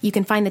Builders. You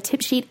can find the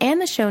tip sheet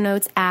and the show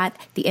notes at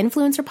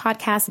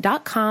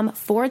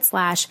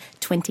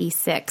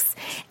theinfluencerpodcast.com/26.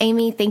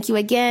 Amy, thank you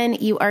again.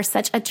 You are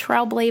such a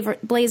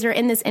trailblazer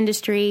in this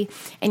industry,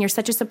 and you're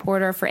such a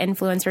supporter for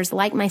influencers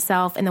like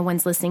myself and the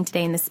ones listening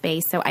today in the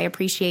space. So I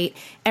appreciate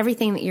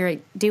everything that you're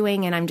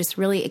doing, and I'm just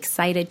really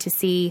excited to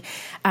see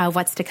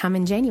what's to come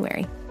in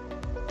January.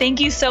 Thank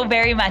you so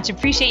very much.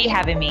 Appreciate you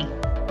having me.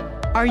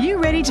 Are you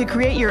ready to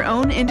create your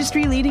own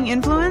industry-leading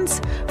influence?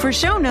 For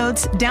show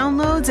notes,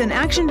 downloads, and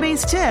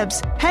action-based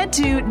tips, head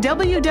to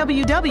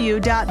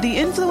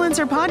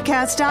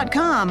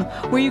www.theinfluencerpodcast.com,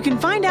 where you can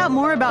find out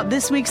more about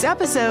this week's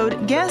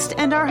episode, guest,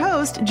 and our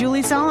host,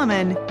 Julie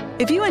Solomon.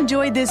 If you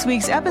enjoyed this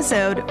week's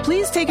episode,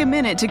 please take a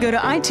minute to go to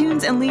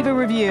iTunes and leave a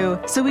review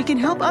so we can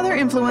help other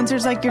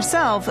influencers like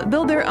yourself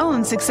build their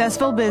own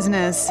successful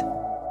business.